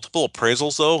get multiple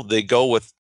appraisals, though,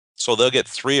 so they'll get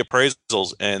 3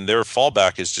 appraisals, and their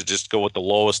fallback is to just go with the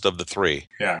lowest of the 3.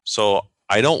 Yeah. So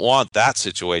I don't want that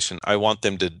situation. I want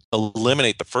them to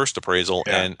eliminate the first appraisal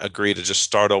and agree to just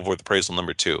start over with appraisal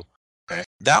number 2. Okay.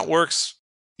 That works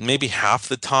maybe half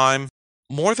the time.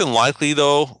 More than likely,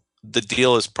 though, the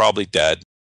deal is probably dead,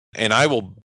 and I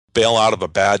will bail out of a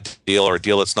bad deal or a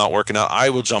deal that's not working out.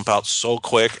 I will jump out so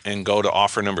quick and go to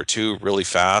offer number 2 really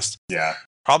fast. Yeah.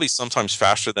 Probably sometimes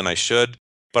faster than I should,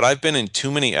 but I've been in too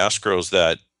many escrows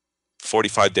that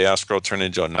 45-day escrow turned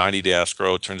into a 90-day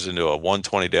escrow, turns into a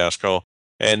 120-day escrow,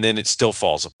 and then it still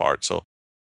falls apart. So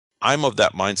I'm of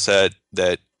that mindset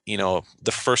that,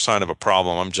 the first sign of a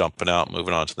problem, I'm jumping out,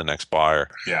 moving on to the next buyer.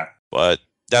 Yeah. But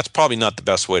that's probably not the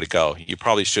best way to go. You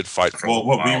probably should fight for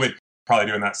what we would probably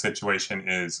do in that situation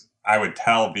is I would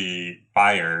tell the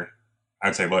buyer,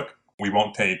 I'd say, look, we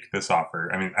won't take this offer.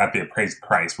 I mean, at the appraised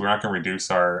price, we're not going to reduce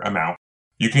our amount.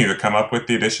 You can either come up with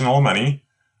the additional money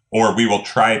or we will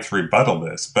try to rebuttal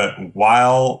this. But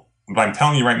I'm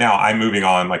telling you right now, I'm moving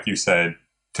on, like you said,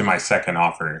 to my second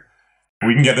offer. If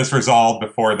we can get this resolved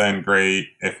before then, great.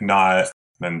 If not,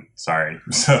 then sorry.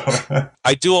 So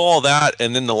I do all that,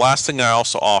 and then the last thing I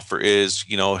also offer is,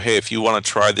 hey, if you want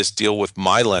to try this deal with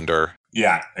my lender,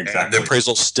 yeah, exactly. The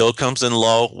appraisal still comes in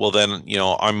low. Well, then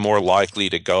I'm more likely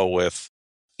to go with,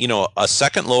 a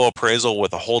second low appraisal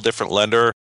with a whole different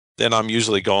lender. Then I'm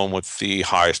usually going with the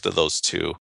highest of those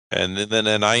 2, and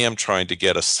then I am trying to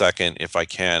get a second if I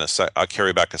can. I'll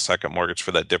carry back a second mortgage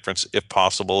for that difference if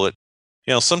possible.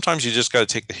 Sometimes you just got to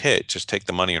take the hit, just take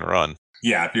the money and run.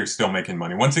 Yeah, if you're still making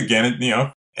money. Once again,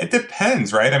 it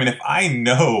depends, right? I mean, if I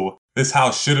know this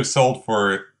house should have sold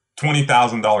for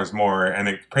 $20,000 more and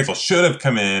the appraisal should have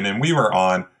come in and we were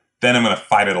on, then I'm going to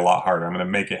fight it a lot harder. I'm going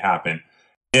to make it happen.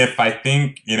 If I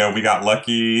think, we got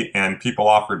lucky and people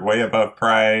offered way above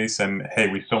price and, hey,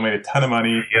 we still made a ton of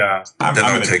money, I'm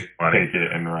going to take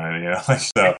it and run,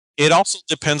 So it also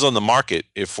depends on the market.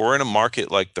 If we're in a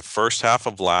market like the first half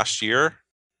of last year,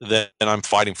 then I'm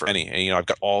fighting for any. And, I've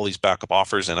got all these backup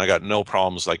offers and I got no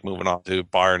problems like moving on to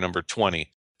buyer number 20.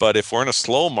 But if we're in a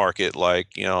slow market like,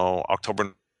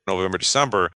 October, November,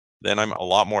 December, then I'm a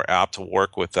lot more apt to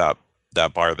work with that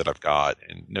buyer that I've got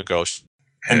and negotiate.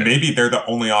 And maybe they're the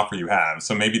only offer you have.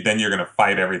 So maybe then you're going to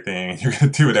fight everything. You're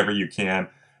going to do whatever you can.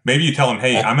 Maybe you tell them,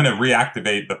 hey, I'm going to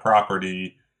reactivate the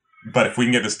property, but if we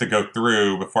can get this to go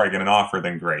through before I get an offer,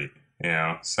 then great.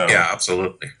 So yeah,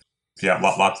 absolutely. Yeah,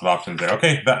 lots of options there.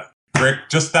 Okay, Rick,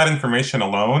 just that information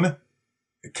alone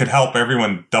could help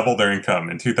everyone double their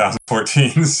income in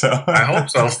 2014. So I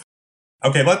hope so.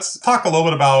 Okay, let's talk a little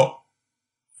bit about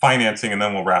financing and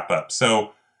then we'll wrap up.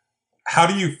 So how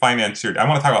do you finance I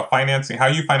want to talk about financing, how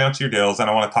you finance your deals, and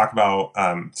I want to talk about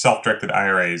self-directed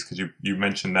IRAs because you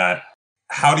mentioned that.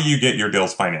 How do you get your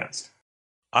deals financed?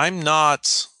 I'm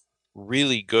not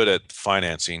really good at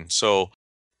financing. So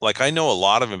I know a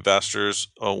lot of investors.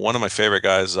 One of my favorite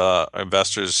guys,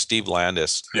 investors, Steve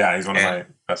Landis. Yeah, he's one of my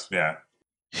best. Yeah.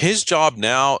 His job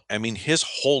now, his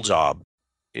whole job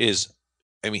is,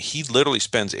 he literally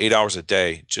spends 8 hours a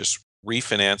day just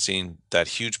refinancing that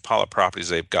huge pile of properties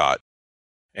they've got.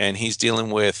 And he's dealing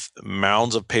with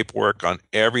mounds of paperwork on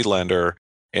every lender.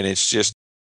 And it's just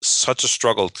such a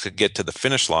struggle to get to the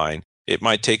finish line. It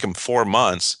might take him 4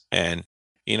 months. And,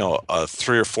 a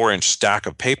 3 or 4 inch stack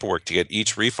of paperwork to get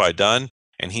each refi done.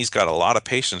 And he's got a lot of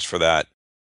patience for that.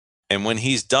 And when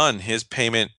he's done, his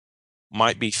payment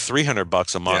might be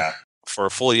 $300 a month for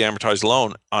a fully amortized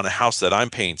loan on a house that I'm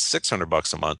paying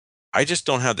 $600 a month. I just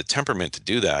don't have the temperament to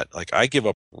do that. Like, I give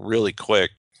up really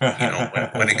quick.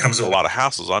 When it comes to a lot of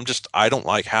hassles, I don't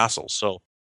like hassles. So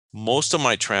most of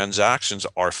my transactions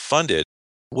are funded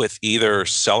with either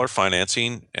seller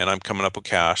financing, and I'm coming up with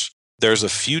cash. There's a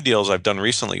few deals I've done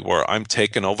recently where I'm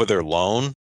taking over their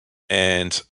loan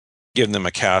and giving them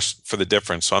a cash for the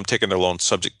difference. So I'm taking their loan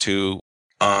subject to.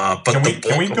 But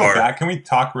can we go back? Can we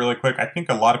talk really quick? I think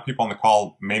a lot of people on the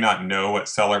call may not know what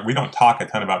seller. We don't talk a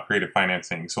ton about creative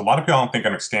financing, so a lot of people I don't think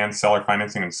understand seller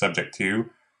financing and subject to.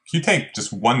 Can you take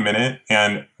just 1 minute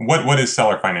and what is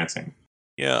seller financing?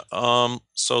 Yeah.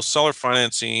 So seller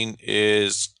financing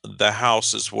is the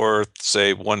house is worth,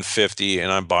 say, $150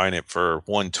 and I'm buying it for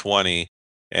 $120,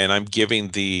 and I'm giving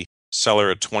the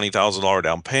seller a $20,000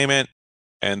 down payment,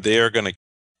 and they're going to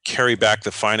carry back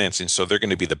the financing. So they're going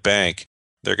to be the bank.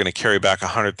 They're going to carry back a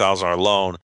 $100,000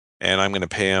 loan, and I'm going to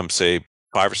pay them, say,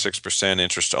 5 or 6%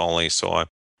 interest only. So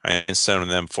I'm sending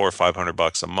them $400 or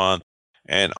 $500 a month,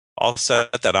 and I'll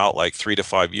set that out like 3 to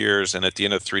 5 years. And at the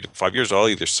end of 3 to 5 years, I'll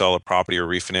either sell a property or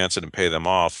refinance it and pay them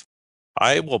off.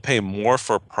 I will pay more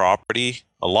for property,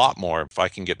 a lot more, if I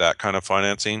can get that kind of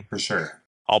financing. For sure.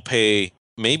 I'll pay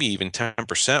maybe even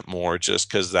 10% more just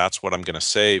because that's what I'm going to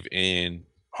save in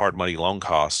hard money loan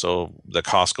costs. So the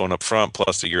cost going up front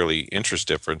plus the yearly interest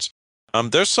difference.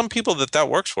 There's some people that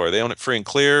works for. They own it free and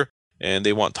clear and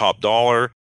they want top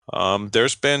dollar.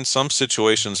 There's been some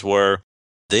situations where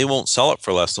they won't sell it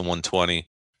for less than $120,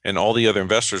 and all the other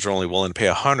investors are only willing to pay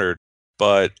 $100,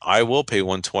 but I will pay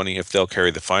 $120 if they'll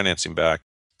carry the financing back,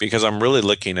 because I'm really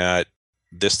looking at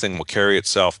this thing will carry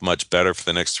itself much better for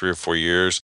the next 3 or 4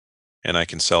 years, and I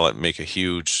can sell it and make a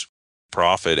huge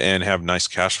profit and have nice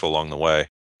cash flow along the way.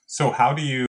 So how do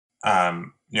you,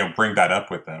 bring that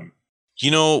up with them?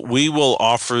 We will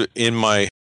offer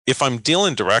if I'm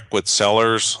dealing direct with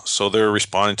sellers, so they're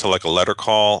responding to like a letter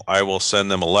call, I will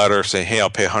send them a letter saying, hey, I'll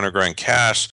pay $100,000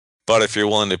 cash, but if you're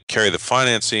willing to carry the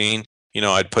financing,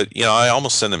 I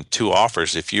almost send them 2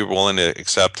 offers. If you're willing to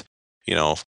accept,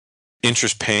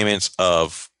 interest payments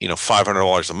of,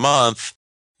 $500 a month,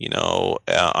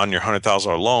 on your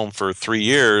 $100,000 loan for 3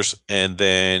 years, and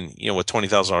then, with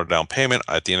 $20,000 down payment,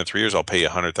 at the end of 3 years, I'll pay you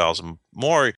 $100,000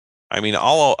 more.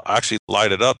 I'll actually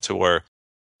light it up to where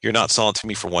you're not selling to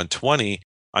me for $120.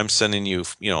 I'm sending you,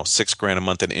 $6,000 a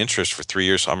month in interest for 3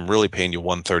 years. So I'm really paying you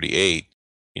 $138.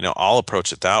 I'll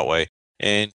approach it that way.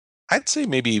 And I'd say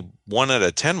maybe 1 out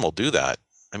of 10 will do that.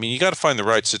 You got to find the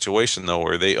right situation though,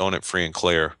 where they own it free and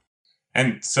clear.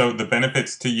 And so the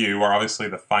benefits to you are obviously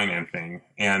the financing.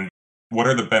 And what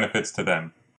are the benefits to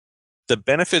them? The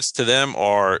benefits to them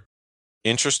are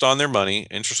interest on their money,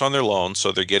 interest on their loan.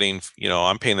 So they're getting,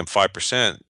 I'm paying them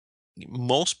 5%.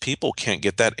 Most people can't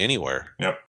get that anywhere.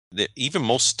 Yep. Even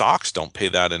most stocks don't pay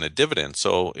that in a dividend.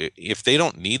 So if they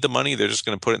don't need the money, they're just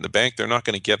going to put it in the bank. They're not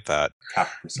going to get that.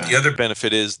 0.5%. The other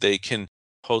benefit is they can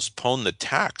postpone the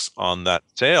tax on that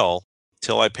sale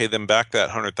till I pay them back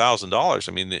that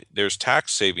 $100,000. There's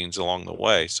tax savings along the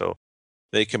way. So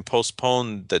they can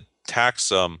postpone the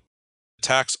tax on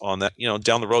that,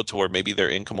 down the road to where maybe their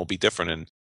income will be different. And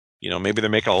maybe they're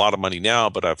making a lot of money now,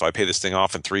 but if I pay this thing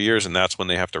off in 3 years and that's when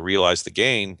they have to realize the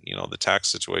gain, the tax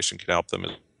situation can help them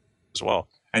as well.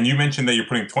 And you mentioned that you're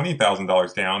putting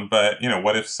 $20,000 down, but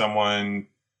what if someone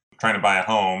trying to buy a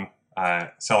home,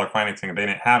 seller financing, they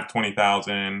didn't have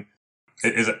 $20,000?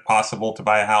 Is it possible to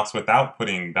buy a house without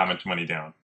putting that much money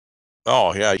down?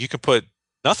 Oh yeah, you could put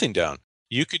nothing down.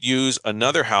 You could use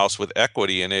another house with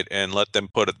equity in it and let them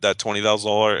put that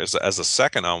 $20,000 as a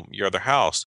second on your other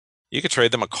house. You could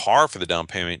trade them a car for the down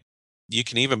payment. You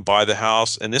can even buy the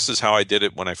house. And this is how I did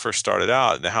it when I first started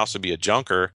out. The house would be a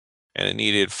junker and it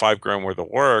needed $5,000 worth of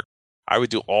work. I would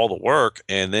do all the work.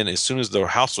 And then as soon as the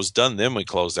house was done, then we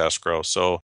closed escrow.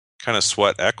 So kind of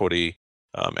sweat equity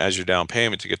as your down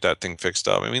payment to get that thing fixed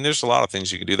up. There's a lot of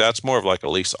things you can do. That's more of like a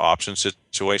lease option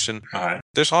situation. All right.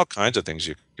 There's all kinds of things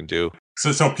you can do.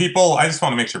 So people, I just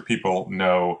want to make sure people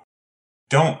know,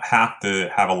 don't have to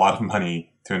have a lot of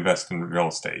money to invest in real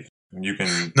estate. You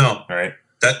can, right?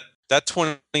 That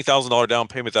 $20,000 down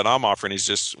payment that I'm offering is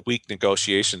just weak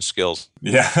negotiation skills.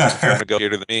 Yeah. If you're a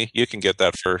negotiator than me, you can get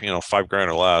that for, $5,000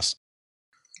 or less.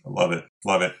 Love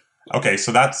it. Okay.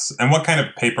 So and what kind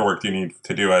of paperwork do you need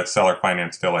to do a seller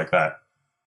finance deal like that?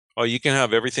 Oh, you can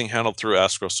have everything handled through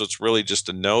escrow. So it's really just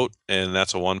a note, and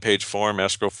that's a 1-page form.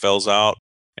 Escrow fills out,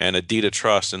 and a deed of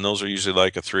trust. And those are usually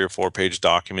like a 3 or 4 page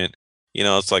document.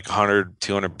 It's like 100,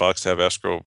 $200 to have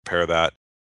escrow prepare that.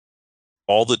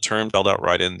 All the terms spelled out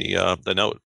right in the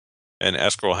note, and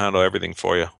escrow will handle everything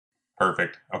for you.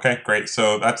 Perfect. Okay, great.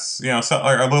 So that's, so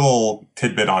a little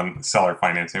tidbit on seller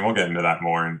financing. We'll get into that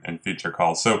more in future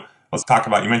calls. So let's talk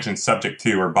about, you mentioned subject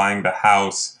to or buying the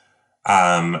house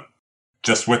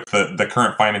just with the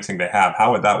current financing they have.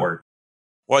 How would that work?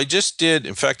 Well, I just did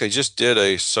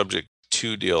a subject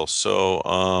to deal. So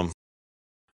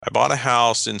I bought a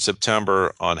house in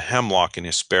September on Hemlock in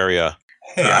Hesperia.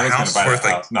 Hey, I was going to buy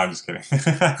that house. No, I'm just kidding.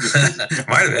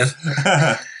 Might have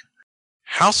been.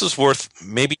 House is worth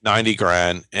maybe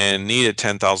 $90,000 and needed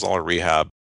 $10,000 rehab.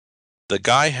 The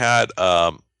guy had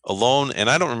a loan, and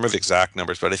I don't remember the exact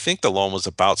numbers, but I think the loan was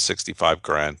about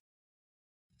 $65,000.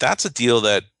 That's a deal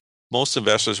that most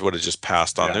investors would have just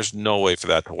passed on. Yeah. There's no way for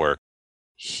that to work.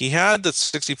 He had the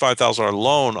 $65,000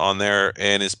 loan on there,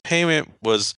 and his payment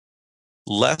was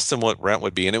less than what rent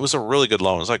would be, and it was a really good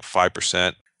loan. It was like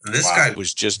 5%. This guy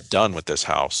was just done with this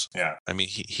house. Yeah, I mean,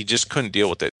 he just couldn't deal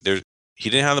with it. He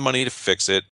didn't have the money to fix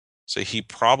it, so he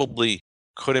probably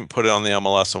couldn't put it on the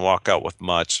MLS and walk out with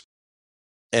much.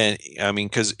 And I mean,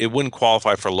 because it wouldn't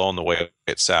qualify for a loan the way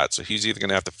it sat. So he's either going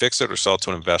to have to fix it or sell it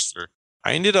to an investor.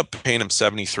 I ended up paying him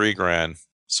 $73,000.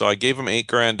 So I gave him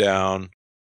 $8,000 down.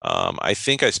 I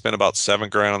think I spent about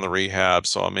 $7,000 on the rehab.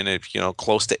 So I'm in it,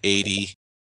 close to 80.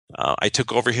 I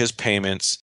took over his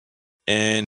payments,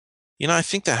 and I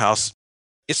think the house,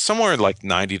 it's somewhere like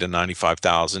 90 to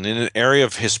 95,000 in an area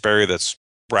of Hesperia that's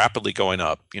rapidly going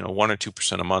up, 1 or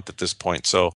 2% a month at this point.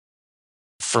 So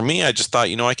for me, I just thought,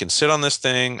 I can sit on this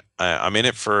thing. I'm in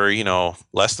it for,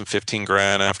 less than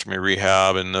 $15,000 after my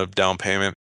rehab and the down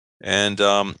payment. And,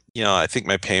 I think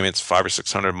my payment's $500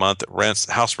 or $600 a month.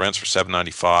 House rents for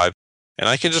 $795. And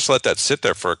I can just let that sit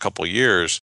there for a couple of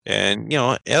years and,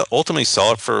 ultimately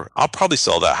I'll probably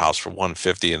sell that house for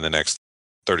 $150 in the next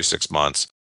 36 months.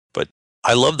 But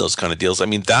I love those kind of deals. I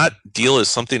mean, that deal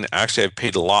is something that actually I've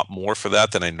paid a lot more for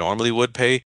that than I normally would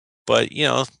pay. But,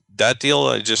 that deal,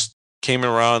 I just came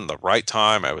around the right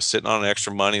time. I was sitting on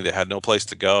extra money. They had no place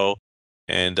to go.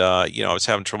 And, I was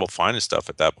having trouble finding stuff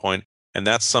at that point. And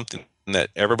that's something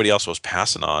that everybody else was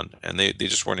passing on, and they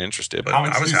just weren't interested. But how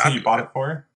much did you say you bought it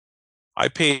for? I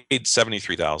paid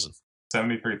 $73,000.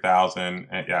 $73,000.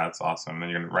 Yeah, that's awesome. And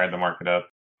you're going to ride the market up.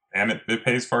 And it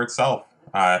pays for itself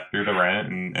through the rent.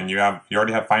 And you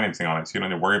already have financing on it, so you don't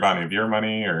need to worry about any of your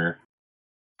money or...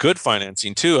 Good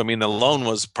financing too. I mean, the loan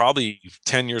was probably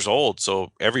 10 years old,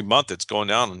 so every month it's going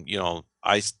down.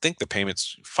 I think the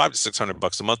payment's $500 to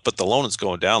 $600 a month, but the loan is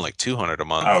going down like $200 a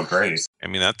month. Oh, great! I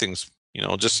mean, that thing's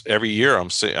just every year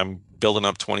I'm building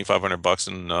up $2,500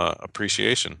 in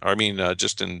appreciation.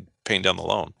 Just in paying down the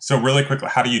loan. So really quickly,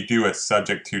 how do you do a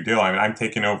subject to deal? I mean, I'm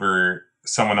taking over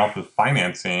someone else's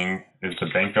financing. Is the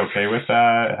bank okay with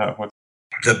that?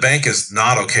 The bank is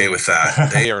not okay with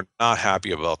that. They are not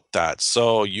happy about that.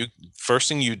 So first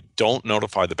thing, you don't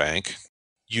notify the bank.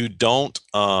 You don't,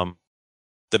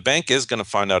 the bank is going to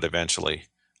find out eventually.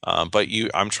 But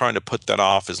I'm trying to put that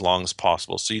off as long as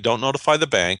possible. So you don't notify the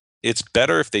bank. It's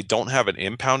better if they don't have an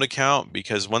impound account,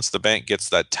 because once the bank gets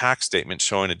that tax statement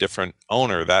showing a different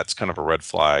owner, that's kind of a red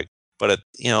flag. But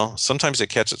sometimes they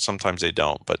catch it, sometimes they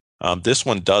don't. But this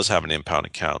one does have an impound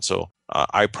account. So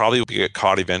I probably will get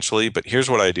caught eventually, but here's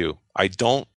what I do. I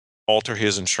don't alter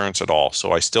his insurance at all.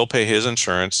 So I still pay his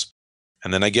insurance,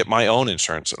 and then I get my own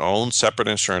insurance, an own separate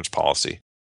insurance policy.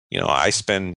 I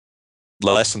spend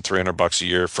less than $300 a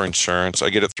year for insurance. I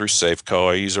get it through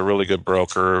Safeco. I use a really good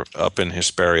broker up in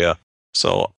Hesperia.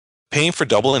 So paying for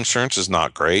double insurance is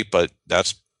not great, but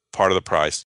that's part of the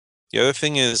price. The other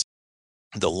thing is,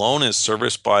 the loan is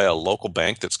serviced by a local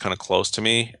bank that's kind of close to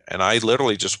me, and I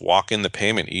literally just walk in the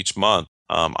payment each month.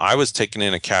 I was taking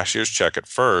in a cashier's check at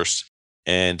first,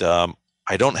 and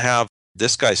I don't have,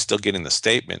 this guy's still getting the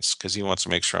statements because he wants to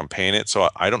make sure I'm paying it. So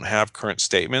I don't have current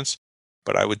statements,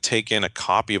 but I would take in a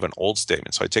copy of an old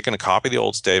statement. So I take in a copy of the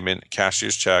old statement,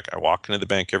 cashier's check. I walk into the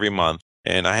bank every month,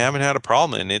 and I haven't had a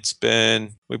problem.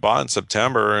 And we bought in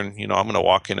September, and I'm going to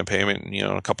walk in a payment in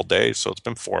a couple days. So it's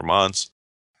been 4 months.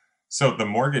 So the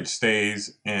mortgage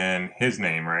stays in his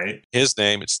name, right? His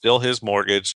name. It's still his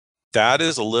mortgage. That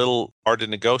is a little hard to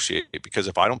negotiate, because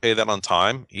if I don't pay that on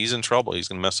time, he's in trouble. He's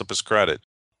going to mess up his credit.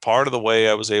 Part of the way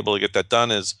I was able to get that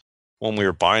done is when we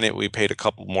were buying it, we paid a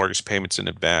couple mortgage payments in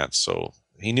advance. So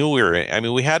he knew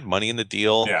we had money in the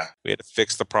deal. Yeah. We had to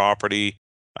fix the property.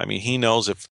 He knows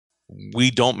if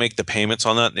we don't make the payments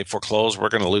on that and they foreclose, we're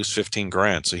going to lose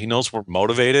 $15,000. So he knows we're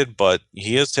motivated, but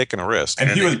he is taking a risk. And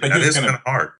he was kind of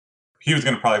hard. He was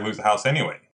going to probably lose the house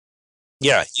anyway.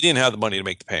 Yeah, he didn't have the money to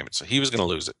make the payment, so he was going to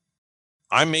lose it.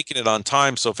 I'm making it on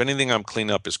time, so if anything, I'm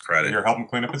cleaning up his credit. You're helping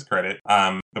clean up his credit.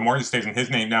 The mortgage stays in his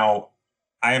name. Now,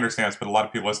 I understand this, but a lot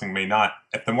of people listening may not.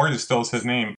 If the mortgage still is his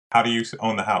name, how do you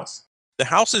own the house? The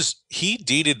house he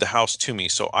deeded the house to me,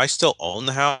 so I still own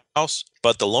the house,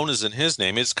 but the loan is in his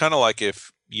name. It's kind of like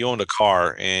if you owned a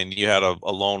car and you had a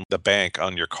loan, the bank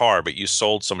on your car, but you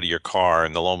sold somebody your car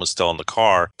and the loan was still on the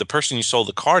car. The person you sold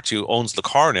the car to owns the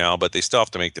car now, but they still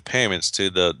have to make the payments to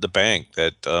the bank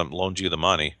that loaned you the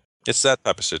money. It's that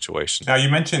type of situation. Now, you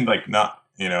mentioned that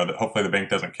hopefully the bank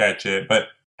doesn't catch it, but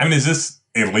I mean, is this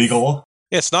illegal?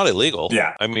 Yeah, it's not illegal.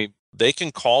 Yeah. I mean, they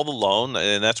can call the loan,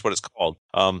 and that's what it's called.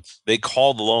 They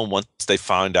call the loan once they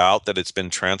find out that it's been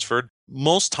transferred.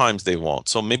 Most times they won't.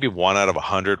 So maybe 1 out of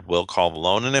 100 will call the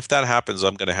loan. And if that happens,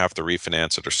 I'm going to have to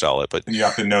refinance it or sell it. But you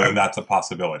have to know that that's a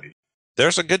possibility.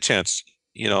 There's a good chance,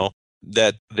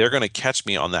 that they're going to catch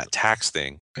me on that tax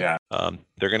thing. Yeah.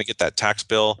 They're going to get that tax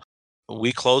bill.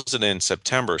 We closed it in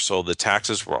September, so the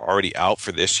taxes were already out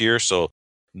for this year. So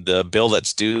the bill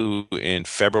that's due in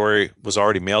February was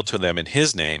already mailed to them in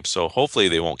his name. So hopefully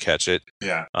they won't catch it.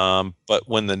 Yeah. But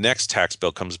when the next tax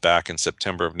bill comes back in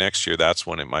September of next year, that's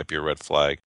when it might be a red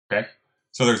flag. Okay.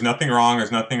 So there's nothing wrong.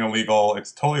 There's nothing illegal.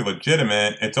 It's totally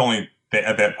legitimate. It's only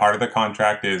that part of the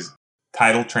contract is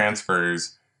title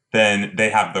transfers. Then they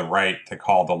have the right to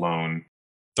call the loan.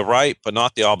 The right, but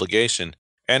not the obligation.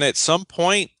 And at some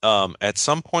point,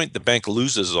 the bank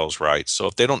loses those rights. So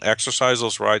if they don't exercise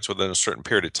those rights within a certain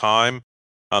period of time,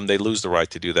 they lose the right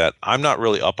to do that. I'm not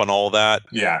really up on all of that.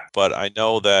 Yeah. But I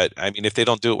know that, if they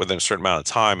don't do it within a certain amount of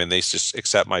time and they just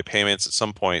accept my payments at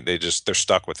some point, they're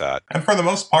stuck with that. And for the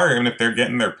most part, if they're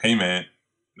getting their payment,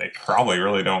 they probably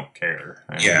really don't care.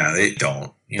 They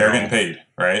don't. They're getting paid,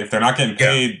 right? If they're not getting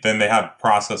paid, then they have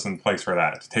process in place for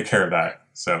that, to take care of that.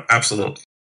 So absolutely.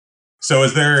 So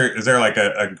is there like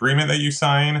an agreement that you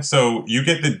sign? So you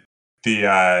get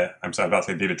I'm sorry, about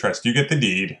to say deed of trust. You get the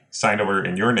deed signed over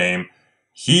in your name.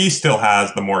 He still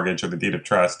has the mortgage or the deed of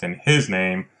trust in his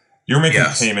name. You're making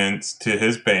payments to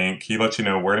his bank. He lets you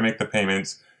know where to make the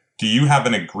payments. Do you have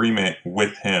an agreement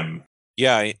with him?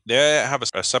 Yeah, they have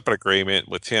a separate agreement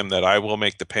with him that I will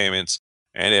make the payments.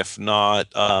 And if not,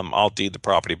 I'll deed the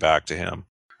property back to him.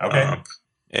 Okay.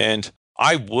 And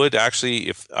I would actually,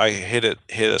 if I hit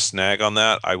a snag on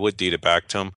that, I would deed it back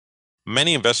to him.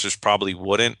 Many investors probably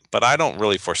wouldn't, but I don't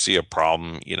really foresee a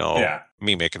problem,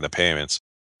 me making the payments.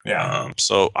 Yeah.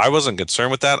 So I wasn't concerned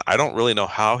with that. I don't really know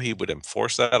how he would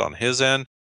enforce that on his end,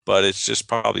 but it's just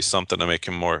probably something to make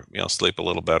him more, sleep a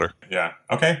little better. Yeah.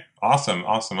 Okay. Awesome.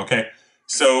 Okay.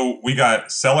 So we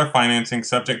got seller financing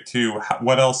subject to,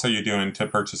 what else are you doing to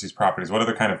purchase these properties? What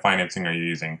other kind of financing are you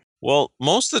using? Well,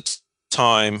 most of the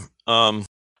time,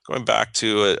 going back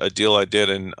to a deal I did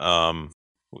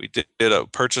we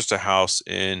purchased a house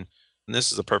and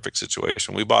this is a perfect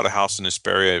situation. We bought a house in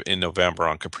Hesperia in November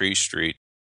on Capri Street.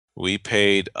 We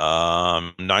paid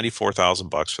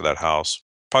 $94,000 for that house,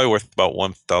 probably worth about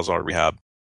 $1,000 rehab.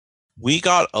 We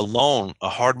got a loan, a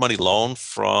hard money loan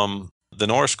from the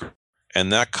Norris Group,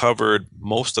 and that covered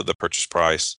most of the purchase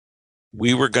price.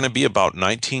 We were going to be about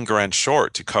 19 grand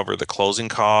short to cover the closing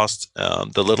costs,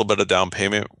 the little bit of down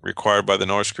payment required by the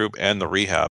Norris Group, and the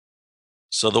rehab.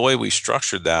 So the way we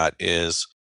structured that is,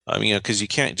 because you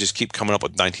can't just keep coming up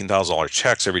with $19,000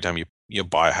 checks every time you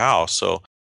buy a house. So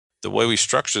the way we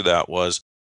structured that was,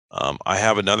 I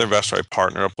have another investor I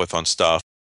partner up with on stuff.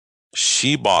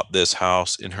 She bought this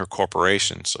house in her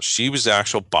corporation. So she was the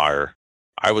actual buyer.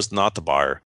 I was not the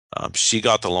buyer. She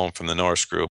got the loan from the Norris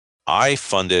Group. I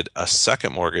funded a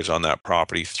second mortgage on that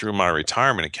property through my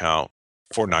retirement account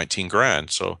for 19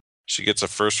 grand. So she gets a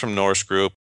first from Norris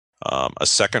Group, a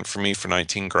second from me for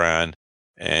 19 grand.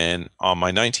 And on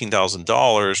my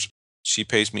 $19,000, she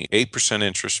pays me 8%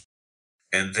 interest.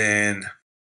 And then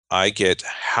I get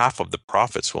half of the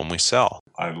profits when we sell.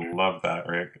 I love that,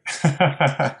 Rick.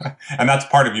 And that's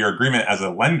part of your agreement as a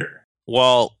lender.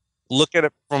 Well, look at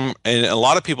it and a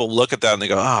lot of people look at that and they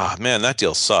go, man, that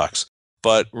deal sucks.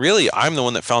 But really, I'm the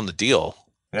one that found the deal.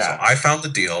 Yeah, so I found the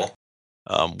deal.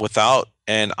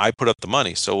 And I put up the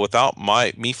money. So without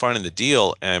me finding the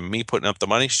deal and me putting up the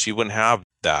money, she wouldn't have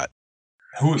that.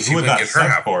 Who would that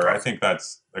suck for? I think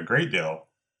that's a great deal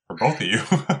for both of you.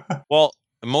 Well,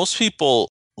 most people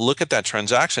look at that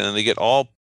transaction and they get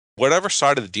whatever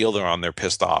side of the deal they're on, they're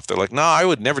pissed off. They're like, no, I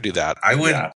would never do that. I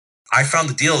would. Yeah. I found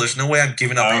the deal. There's no way I'm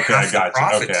giving up half the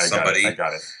profit to somebody. I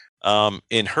got it.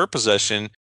 In her possession,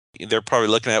 they're probably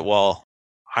looking at, well,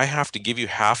 I have to give you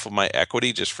half of my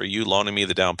equity just for you loaning me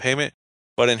the down payment.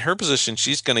 But in her position,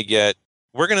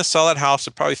 we're going to sell that house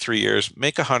in probably 3 years,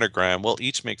 make 100 grand. We'll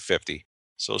each make 50.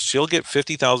 So she'll get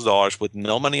 $50,000 with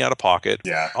no money out of pocket.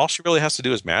 Yeah. All she really has to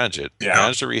do is manage it. Yeah.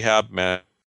 Manage the rehab,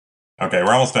 Okay,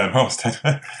 we're almost done.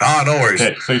 Oh, no worries.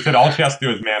 Okay, so you said all she has to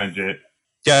do is manage it.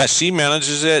 Yeah, she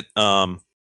manages it. And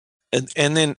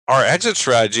then our exit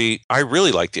strategy, I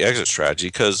really like the exit strategy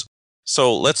because,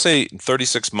 so let's say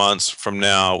 36 months from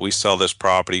now, we sell this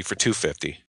property for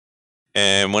 $250.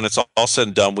 And when it's all said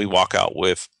and done, we walk out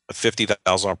with a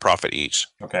 $50,000 profit each.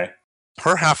 Okay.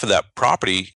 Her half of that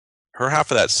property, her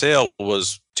half of that sale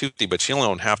was $250, but she only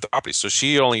owned half the property. So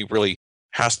she only really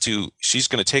she's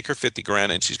going to take her $50,000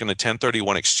 and she's going to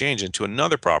 1031 exchange into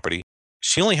another property.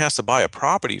 She only has to buy a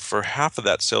property for half of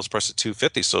that sales price at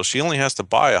 $250. So she only has to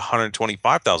buy a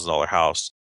 $125,000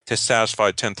 house to satisfy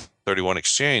 1031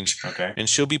 exchange. Okay. And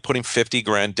she'll be putting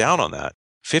 $50,000 down on that.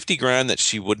 $50,000 that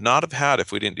she would not have had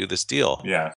if we didn't do this deal.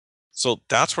 Yeah. So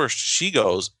that's where she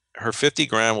goes. Her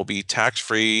 $50,000 will be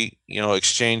tax-free,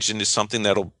 exchanged into something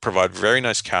that'll provide very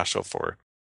nice cash flow for her.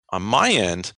 On my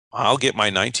end, I'll get my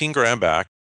 $19,000 back,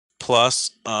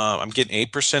 plus I'm getting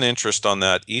 8% interest on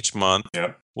that each month,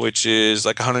 Yep. which is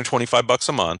like $125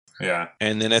 a month. Yeah.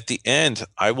 And then at the end,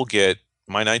 I will get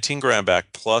my $19,000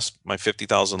 back plus my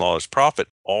 $50,000 profit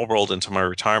all rolled into my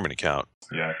retirement account.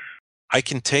 Yeah. I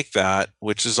can take that,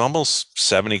 which is almost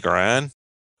 $70,000,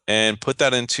 and put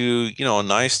that into, a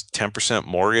nice 10%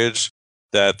 mortgage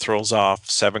that throws off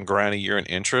 $7,000 a year in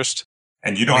interest.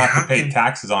 And you don't have to pay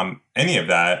taxes on any of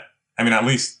that. I mean, at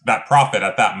least that profit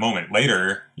at that moment.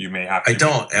 Later, you may have to. I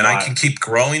don't, and I can keep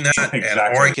growing that.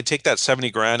 Exactly. Or I can take that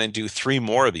 $70,000 and do 3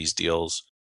 more of these deals.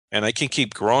 And I can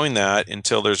keep growing that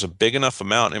until there's a big enough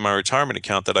amount in my retirement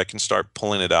account that I can start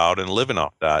pulling it out and living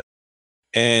off that.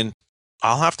 And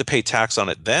I'll have to pay tax on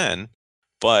it then.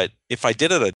 But if I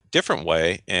did it a different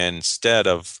way, and instead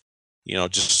of,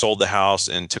 just sold the house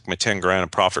and took my $10,000 in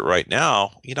profit right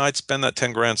now, I'd spend that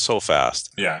 $10,000 so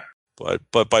fast. Yeah.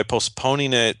 But by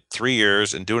postponing it 3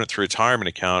 years and doing it through a retirement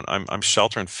account, I'm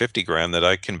sheltering $50,000 that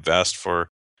I can invest for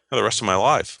the rest of my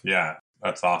life. Yeah,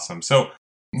 that's awesome. So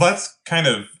let's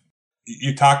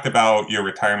you talked about your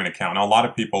retirement account. Now, a lot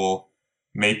of people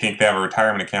may think they have a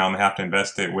retirement account and they have to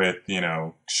invest it with,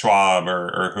 Schwab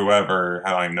or whoever.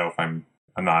 I don't even know if I'm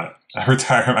not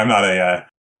a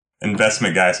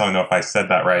investment guy, so I don't know if I said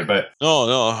that right. But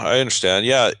No, I understand.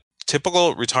 Yeah.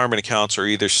 Typical retirement accounts are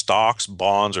either stocks,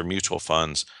 bonds, or mutual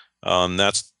funds.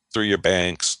 That's through your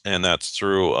banks, and that's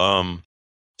through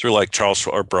like Charles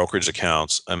Schwab or brokerage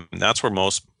accounts. And that's where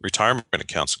most retirement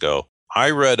accounts go. I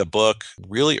read a book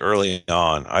really early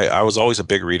on. I was always a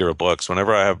big reader of books.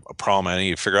 Whenever I have a problem I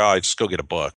need to figure out, I just go get a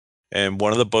book. And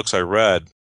one of the books I read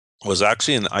was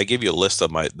actually, and I gave you a list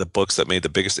of the books that made the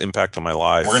biggest impact on my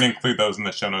life. We're going to include those in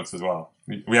the show notes as well.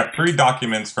 We have 3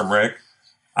 documents from Rick.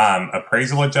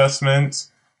 Appraisal adjustments,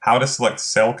 how to select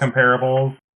sale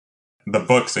comparables, the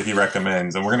books that he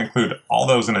recommends. And we're going to include all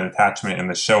those in an attachment in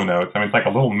the show notes. I mean, it's like a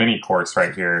little mini course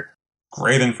right here.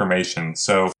 Great information.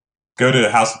 So go to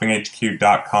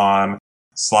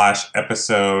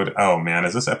houseflippinghq.com/episode. Oh man,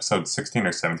 is this episode 16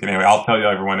 or 17? Anyway, I'll tell you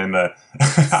everyone in the,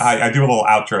 I do a little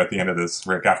outro at the end of this,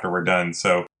 Rick, after we're done.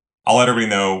 So I'll let everybody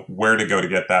know where to go to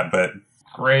get that. But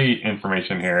great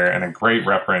information here and a great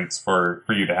reference for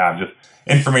you to have. Just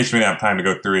information we didn't have time to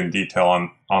go through in detail on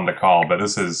the call, but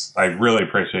I really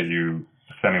appreciate you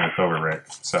sending this over, Rick.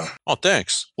 So,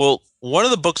 thanks. Well, one of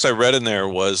the books I read in there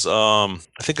was, I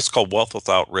think it's called Wealth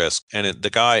Without Risk. And the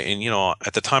guy, and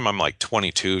at the time I'm like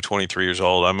 22, 23 years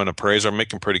old. I'm an appraiser. I'm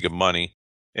making pretty good money.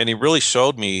 And he really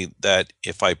showed me that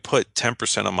if I put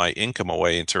 10% of my income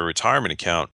away into a retirement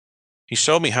account, he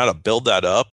showed me how to build that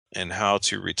up and how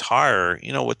to retire,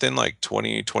 within like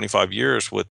 20, 25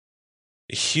 years with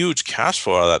a huge cash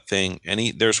flow out of that thing. And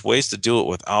there's ways to do it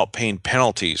without paying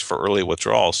penalties for early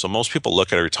withdrawals. So most people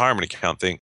look at a retirement account and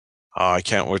think, I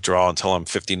can't withdraw until I'm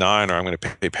 59 or I'm going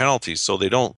to pay penalties. So they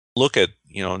don't look at,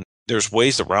 there's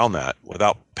ways around that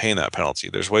without paying that penalty.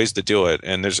 There's ways to do it,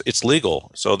 and it's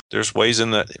legal. So there's ways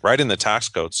right in the tax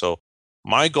code. So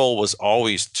my goal was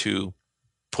always to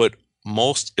put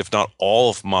most, if not all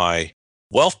of my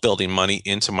wealth building money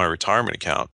into my retirement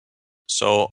account.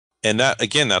 So, and that,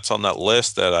 again, that's on that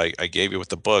list that I gave you with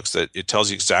the books, that it tells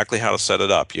you exactly how to set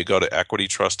it up. You go to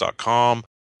equitytrust.com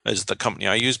is the company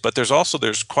I use, but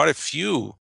there's quite a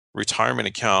few retirement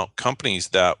account companies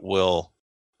that will,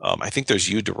 I think there's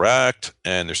UDirect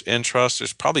and there's Intrust.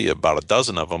 There's probably about a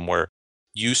dozen of them where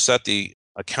you set the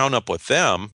account up with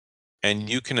them and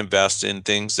you can invest in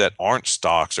things that aren't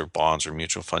stocks or bonds or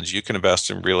mutual funds. You can invest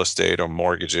in real estate or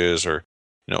mortgages or,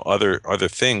 other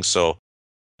things. So,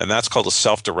 and that's called a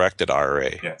self-directed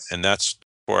IRA. Yes. And that's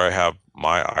where I have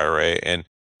my IRA. And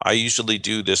I usually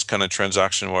do this kind of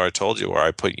transaction where I told you, where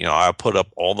I put, I'll put up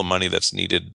all the money that's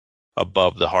needed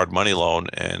above the hard money loan,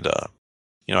 and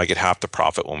I get half the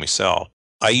profit when we sell.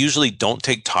 I usually don't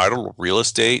take title to real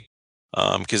estate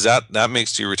because that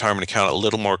makes your retirement account a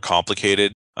little more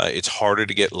complicated. It's harder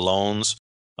to get loans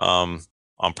on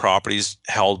properties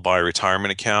held by a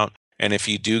retirement account, and if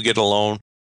you do get a loan,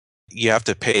 you have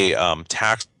to pay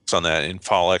tax on that and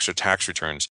file extra tax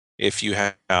returns if you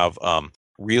have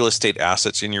real estate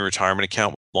assets in your retirement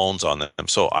account with loans on them.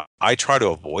 So I try to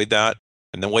avoid that.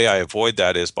 And the way I avoid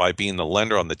that is by being the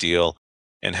lender on the deal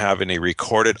and having a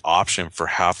recorded option for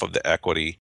half of the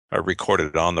equity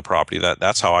recorded on the property.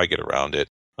 That's how I get around it.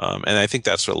 And I think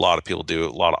that's what a lot of people do,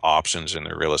 a lot of options in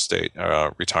their real estate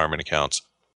retirement accounts.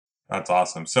 That's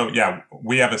awesome. So yeah,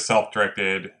 we have a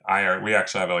self-directed IRA. We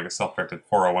actually have like a self-directed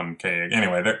 401k.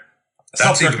 Anyway,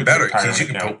 that's even better because you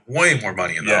can put way more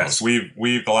money in those. Yes,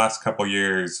 we've the last couple of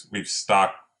years we've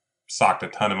socked a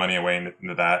ton of money away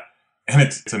into that, and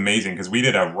it's amazing because we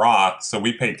did a Roth, so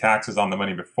we pay taxes on the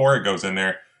money before it goes in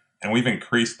there, and we've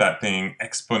increased that thing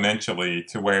exponentially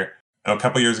to where a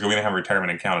couple of years ago we didn't have a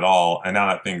retirement account at all, and now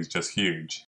that thing's just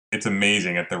huge. It's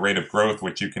amazing at the rate of growth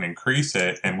which you can increase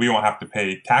it, and we won't have to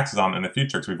pay taxes on it in the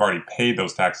future because we've already paid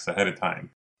those taxes ahead of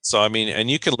time. So I mean,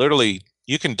 and you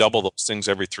can double those things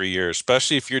every 3 years,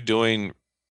 especially if you're doing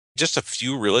just a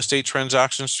few real estate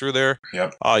transactions through there.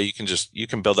 Yep. You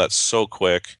can build that so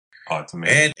quick. Oh, it's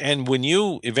amazing. And when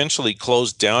you eventually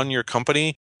close down your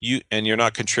company, you're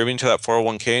not contributing to that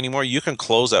 401k anymore, you can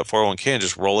close that 401k and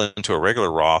just roll into a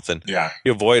regular Roth, and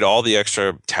you avoid all the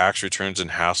extra tax returns and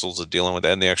hassles of dealing with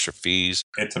that and the extra fees.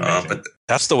 It's amazing. But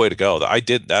that's the way to go. I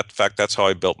did that. In fact, that's how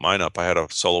I built mine up. I had a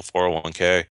solo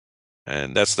 401k.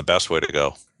 And that's the best way to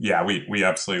go. Yeah, we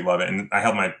absolutely love it. And I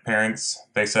helped my parents.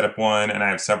 They set up one, and I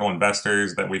have several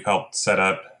investors that we've helped set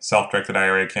up self-directed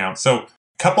IRA accounts. So a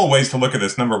couple ways to look at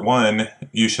this. Number one,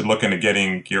 you should look into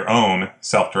getting your own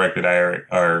self-directed IRA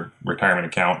or retirement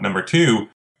account. Number two,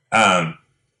 as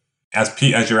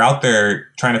you're out there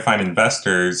trying to find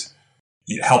investors,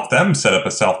 help them set up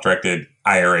a self-directed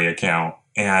IRA account.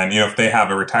 And, if they have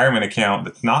a retirement account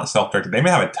that's not self-directed, they may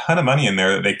have a ton of money in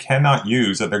there that they cannot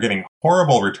use, that they're getting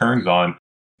horrible returns on.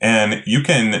 And you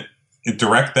can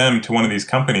direct them to one of these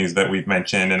companies that we've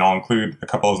mentioned, and I'll include a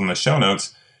couple of those in the show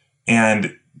notes.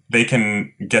 And they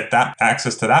can get that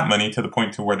access to that money to the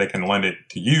point to where they can lend it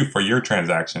to you for your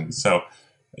transactions. So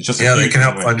it's just they can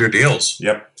help fund your deals.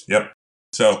 Yep.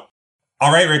 So,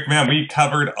 all right, Rick, man, we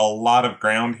covered a lot of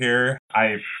ground here.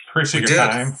 I appreciate your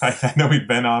time. I know we've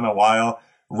been on a while.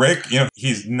 Rick,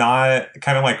 he's not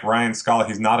kind of like Ryan Scala.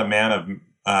 He's not a man of,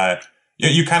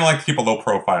 you kind of like to keep a low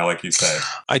profile, like you said.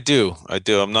 I do.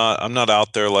 I'm not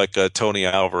out there like Tony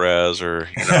Alvarez or,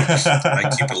 I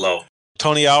keep it low.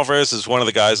 Tony Alvarez is one of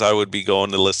the guys I would be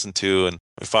going to listen to. And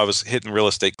if I was hitting real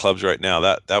estate clubs right now,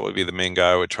 that would be the main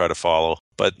guy I would try to follow.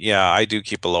 But yeah, I do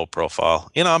keep a low profile.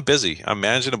 I'm busy. I'm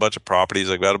managing a bunch of properties.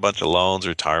 I've got a bunch of loans,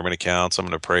 retirement accounts. I'm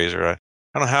an appraiser. I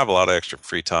don't have a lot of extra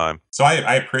free time. So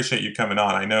I appreciate you coming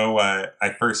on. I know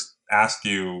I first asked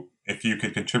you if you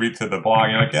could contribute to the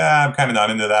blog. You're like, yeah, I'm kind of not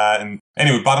into that. And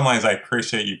anyway, bottom line is I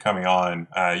appreciate you coming on.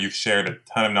 You've shared a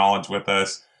ton of knowledge with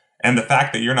us. And the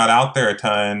fact that you're not out there a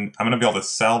ton, I'm going to be able to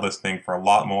sell this thing for a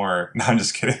lot more. No, I'm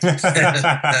just kidding.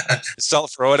 Sell it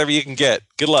for whatever you can get.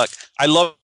 Good luck. I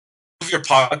love your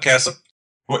podcast.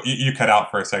 Well, you cut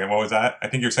out for a second. What was that? I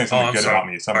think you're saying something good about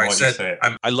me, so I'm going to let you say it.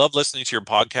 I love listening to your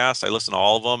podcast. I listen to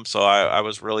all of them, so I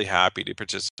was really happy to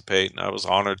participate, and I was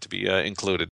honored to be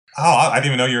included. Oh, I didn't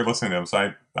even know you were listening to them,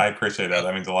 so I appreciate that.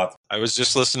 That means a lot. I was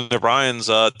just listening to Brian's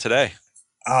today.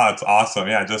 Oh, it's awesome.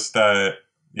 Yeah, just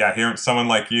hearing someone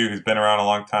like you who's been around a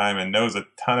long time and knows a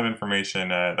ton of information,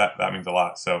 that means a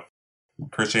lot. So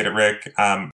appreciate it, Rick.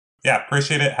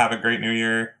 Appreciate it. Have a great new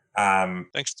year.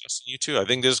 Thanks, Justin. You too. I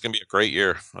think this is going to be a great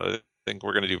year. I think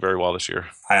we're going to do very well this year.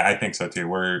 I think so too.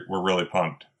 We're really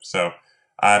pumped. So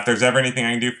if there's ever anything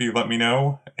I can do for you, let me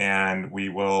know, and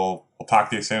we'll talk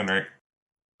to you soon, Rick.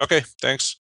 Okay,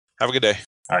 thanks. Have a good day.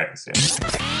 All right, see you.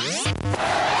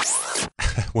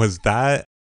 Was that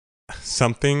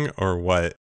something or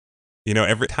what?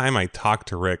 Every time I talk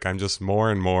to Rick, I'm just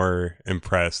more and more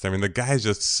impressed. I mean, the guy's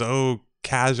just so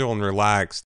casual and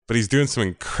relaxed, but he's doing some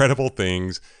incredible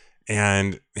things.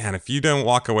 And man, if you don't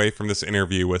walk away from this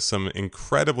interview with some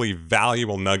incredibly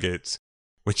valuable nuggets,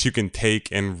 which you can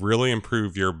take and really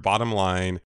improve your bottom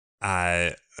line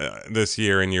this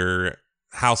year in your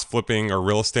house flipping or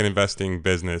real estate investing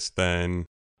business, then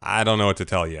I don't know what to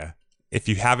tell you. If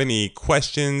you have any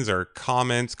questions or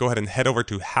comments, go ahead and head over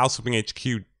to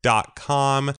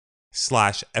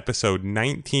houseflippinghq.com/episode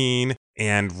 19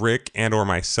 and Rick and or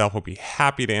myself will be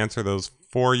happy to answer those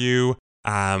for you.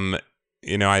 I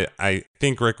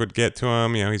think Rick would get to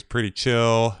him. He's pretty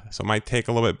chill, so it might take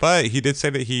a little bit. But he did say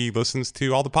that he listens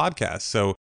to all the podcasts,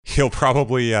 so he'll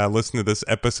probably listen to this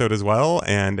episode as well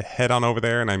and head on over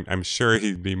there. And I'm sure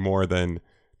he'd be more than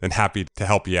happy to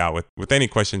help you out with any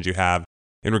questions you have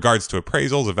in regards to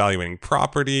appraisals, evaluating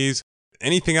properties,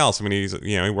 anything else. I mean, he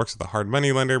works with the hard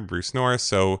money lender, Bruce Norris.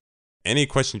 So any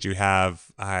questions you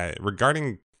have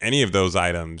regarding any of those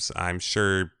items, I'm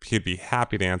sure he'd be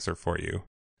happy to answer for you.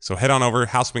 So head on over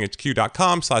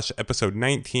houseflippinghq.com/episode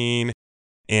 19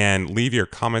 and leave your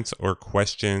comments or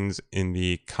questions in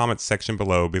the comments section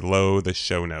below the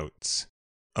show notes.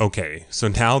 Okay, so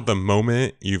now the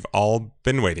moment you've all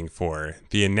been waiting for,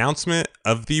 the announcement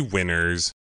of the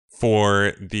winners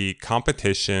for the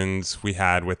competitions we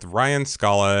had with Ryan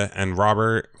Scala and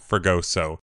Robert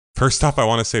Fragoso. First off, I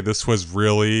want to say this was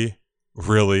really,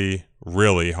 really,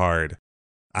 really hard.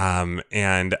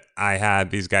 And I had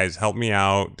these guys help me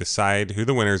out, decide who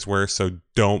the winners were, so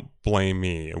don't blame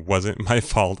me. It wasn't my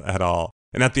fault at all.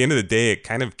 And at the end of the day, it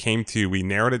kind of came to, we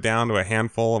narrowed it down to a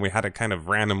handful and we had to kind of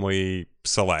randomly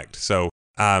select. So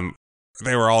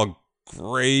they were all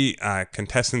great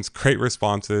contestants, great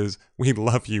responses. We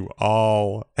love you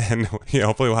all. And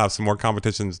hopefully we'll have some more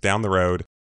competitions down the road.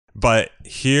 But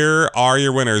here are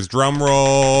your winners. Drum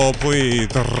roll, please.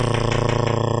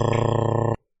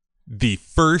 The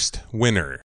first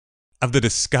winner of the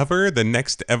Discover the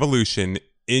Next Evolution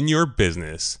in Your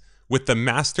Business with the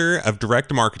Master of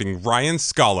Direct Marketing, Ryan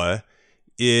Scala,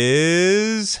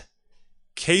 is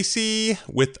Casey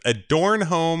with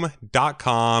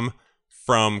adornhome.com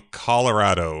from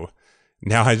Colorado.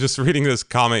 Now, I was just reading this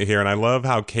comment here, and I love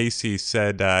how Casey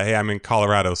said, hey, I'm in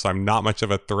Colorado, so I'm not much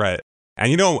of a threat.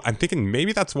 And, I'm thinking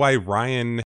maybe that's why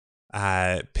Ryan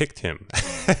picked him.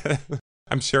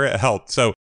 I'm sure it helped.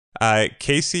 So,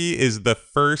 Casey is the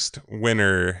first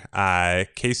winner.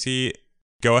 Casey,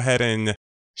 go ahead and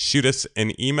shoot us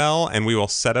an email and we will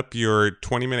set up your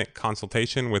 20-minute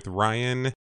consultation with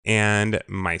Ryan and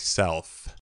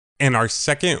myself. And our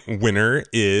second winner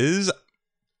is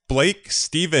Blake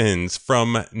Stevens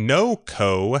from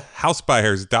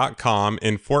NoCoHouseBuyers.com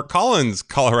in Fort Collins,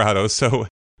 Colorado. So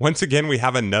once again, we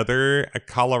have another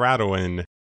Coloradoan.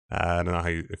 I don't know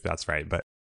if that's right, but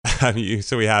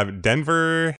so we have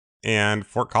Denver and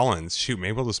Fort Collins. Shoot,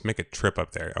 maybe we'll just make a trip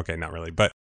up there. Okay, not really.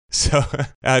 But so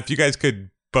if you guys could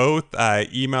both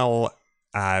email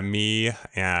me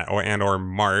or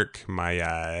Mark,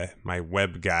 my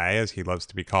web guy, as he loves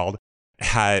to be called,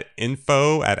 at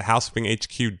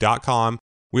info@houseflippinghq.com.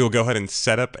 We will go ahead and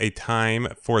set up a time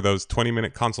for those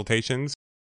 20-minute consultations.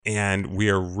 And we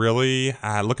are really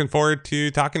looking forward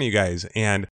to talking to you guys.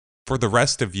 And for the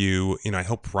rest of you, I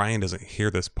hope Ryan doesn't hear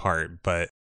this part, but,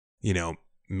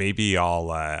 maybe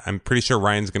I'm pretty sure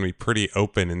Ryan's going to be pretty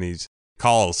open in these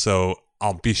calls. So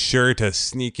I'll be sure to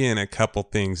sneak in a couple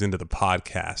things into the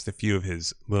podcast, a few of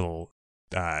his little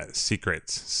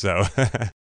secrets. So,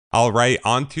 all right,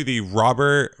 on to the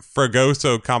Robert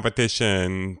Fragoso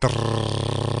competition.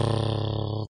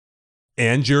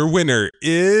 And your winner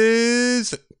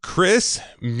is Chris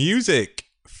Music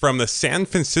from the San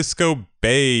Francisco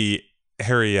Bay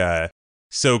Area.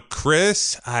 So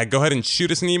Chris, go ahead and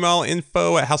shoot us an email,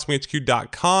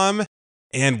 info@houseflippinghq.com,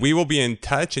 and we will be in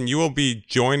touch, and you will be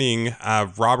joining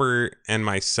Robert and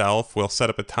myself. We'll set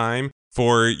up a time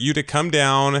for you to come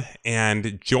down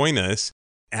and join us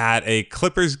at a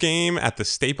Clippers game at the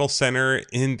Staples Center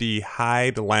in the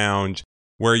Hyde Lounge,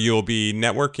 where you'll be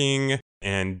networking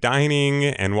and dining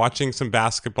and watching some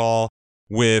basketball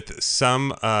with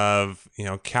some of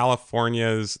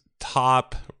California's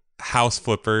top house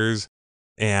flippers.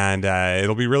 And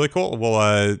it'll be really cool.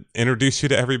 We'll introduce you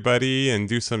to everybody and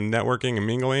do some networking and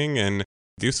mingling and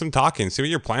do some talking. See what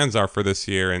your plans are for this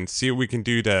year and see what we can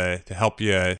do to help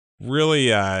you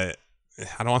really, I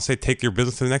don't want to say take your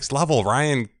business to the next level.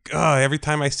 Ryan, every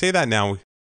time I say that now,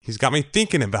 he's got me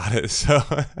thinking about it. So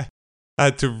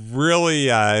to really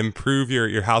improve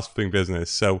your house flipping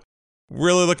business. So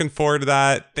really looking forward to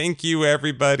that. Thank you,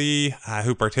 everybody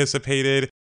who participated.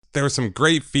 There was some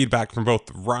great feedback from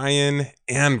both Ryan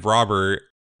and Robert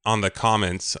on the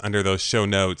comments under those show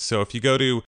notes. So if you go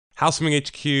to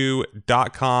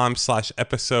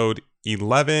houseflippinghq.com/episode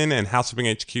 11 and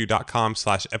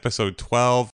houseflippinghq.com/episode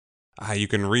 12, you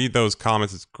can read those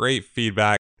comments. It's great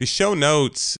feedback. The show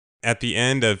notes at the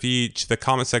end of the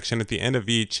comment section at the end of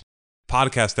each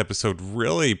podcast episode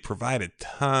really provide a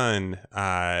ton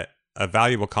of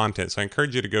valuable content. So I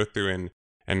encourage you to go through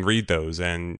and read those,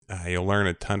 and you'll learn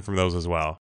a ton from those as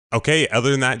well. Okay,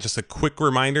 other than that, just a quick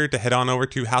reminder to head on over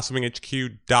to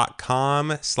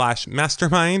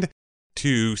houseflippinghq.com/mastermind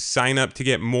to sign up to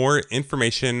get more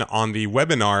information on the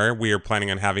webinar we are planning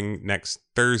on having next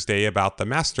Thursday about the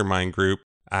mastermind group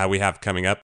we have coming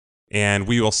up. And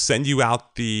we will send you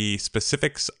out the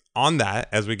specifics on that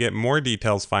as we get more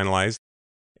details finalized.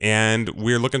 And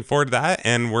we're looking forward to that.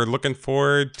 And we're looking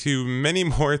forward to many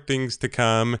more things to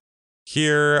come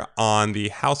here on the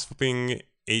House Flipping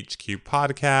HQ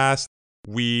podcast.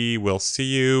 We will see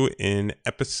you in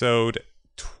episode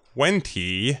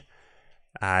 20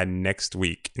 next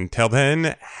week. Until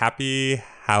then, happy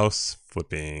house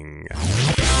flipping.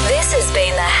 This has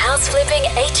been the House Flipping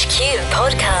HQ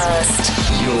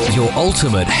podcast. Your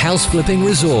ultimate house flipping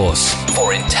resource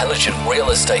for intelligent real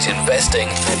estate investing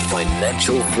and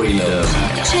financial freedom.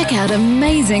 Check out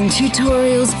amazing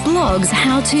tutorials, blogs,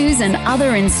 how-tos, and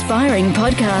other inspiring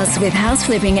podcasts with house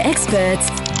flipping experts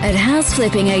at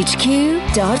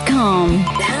houseflippinghq.com.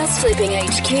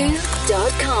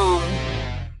 houseflippinghq.com.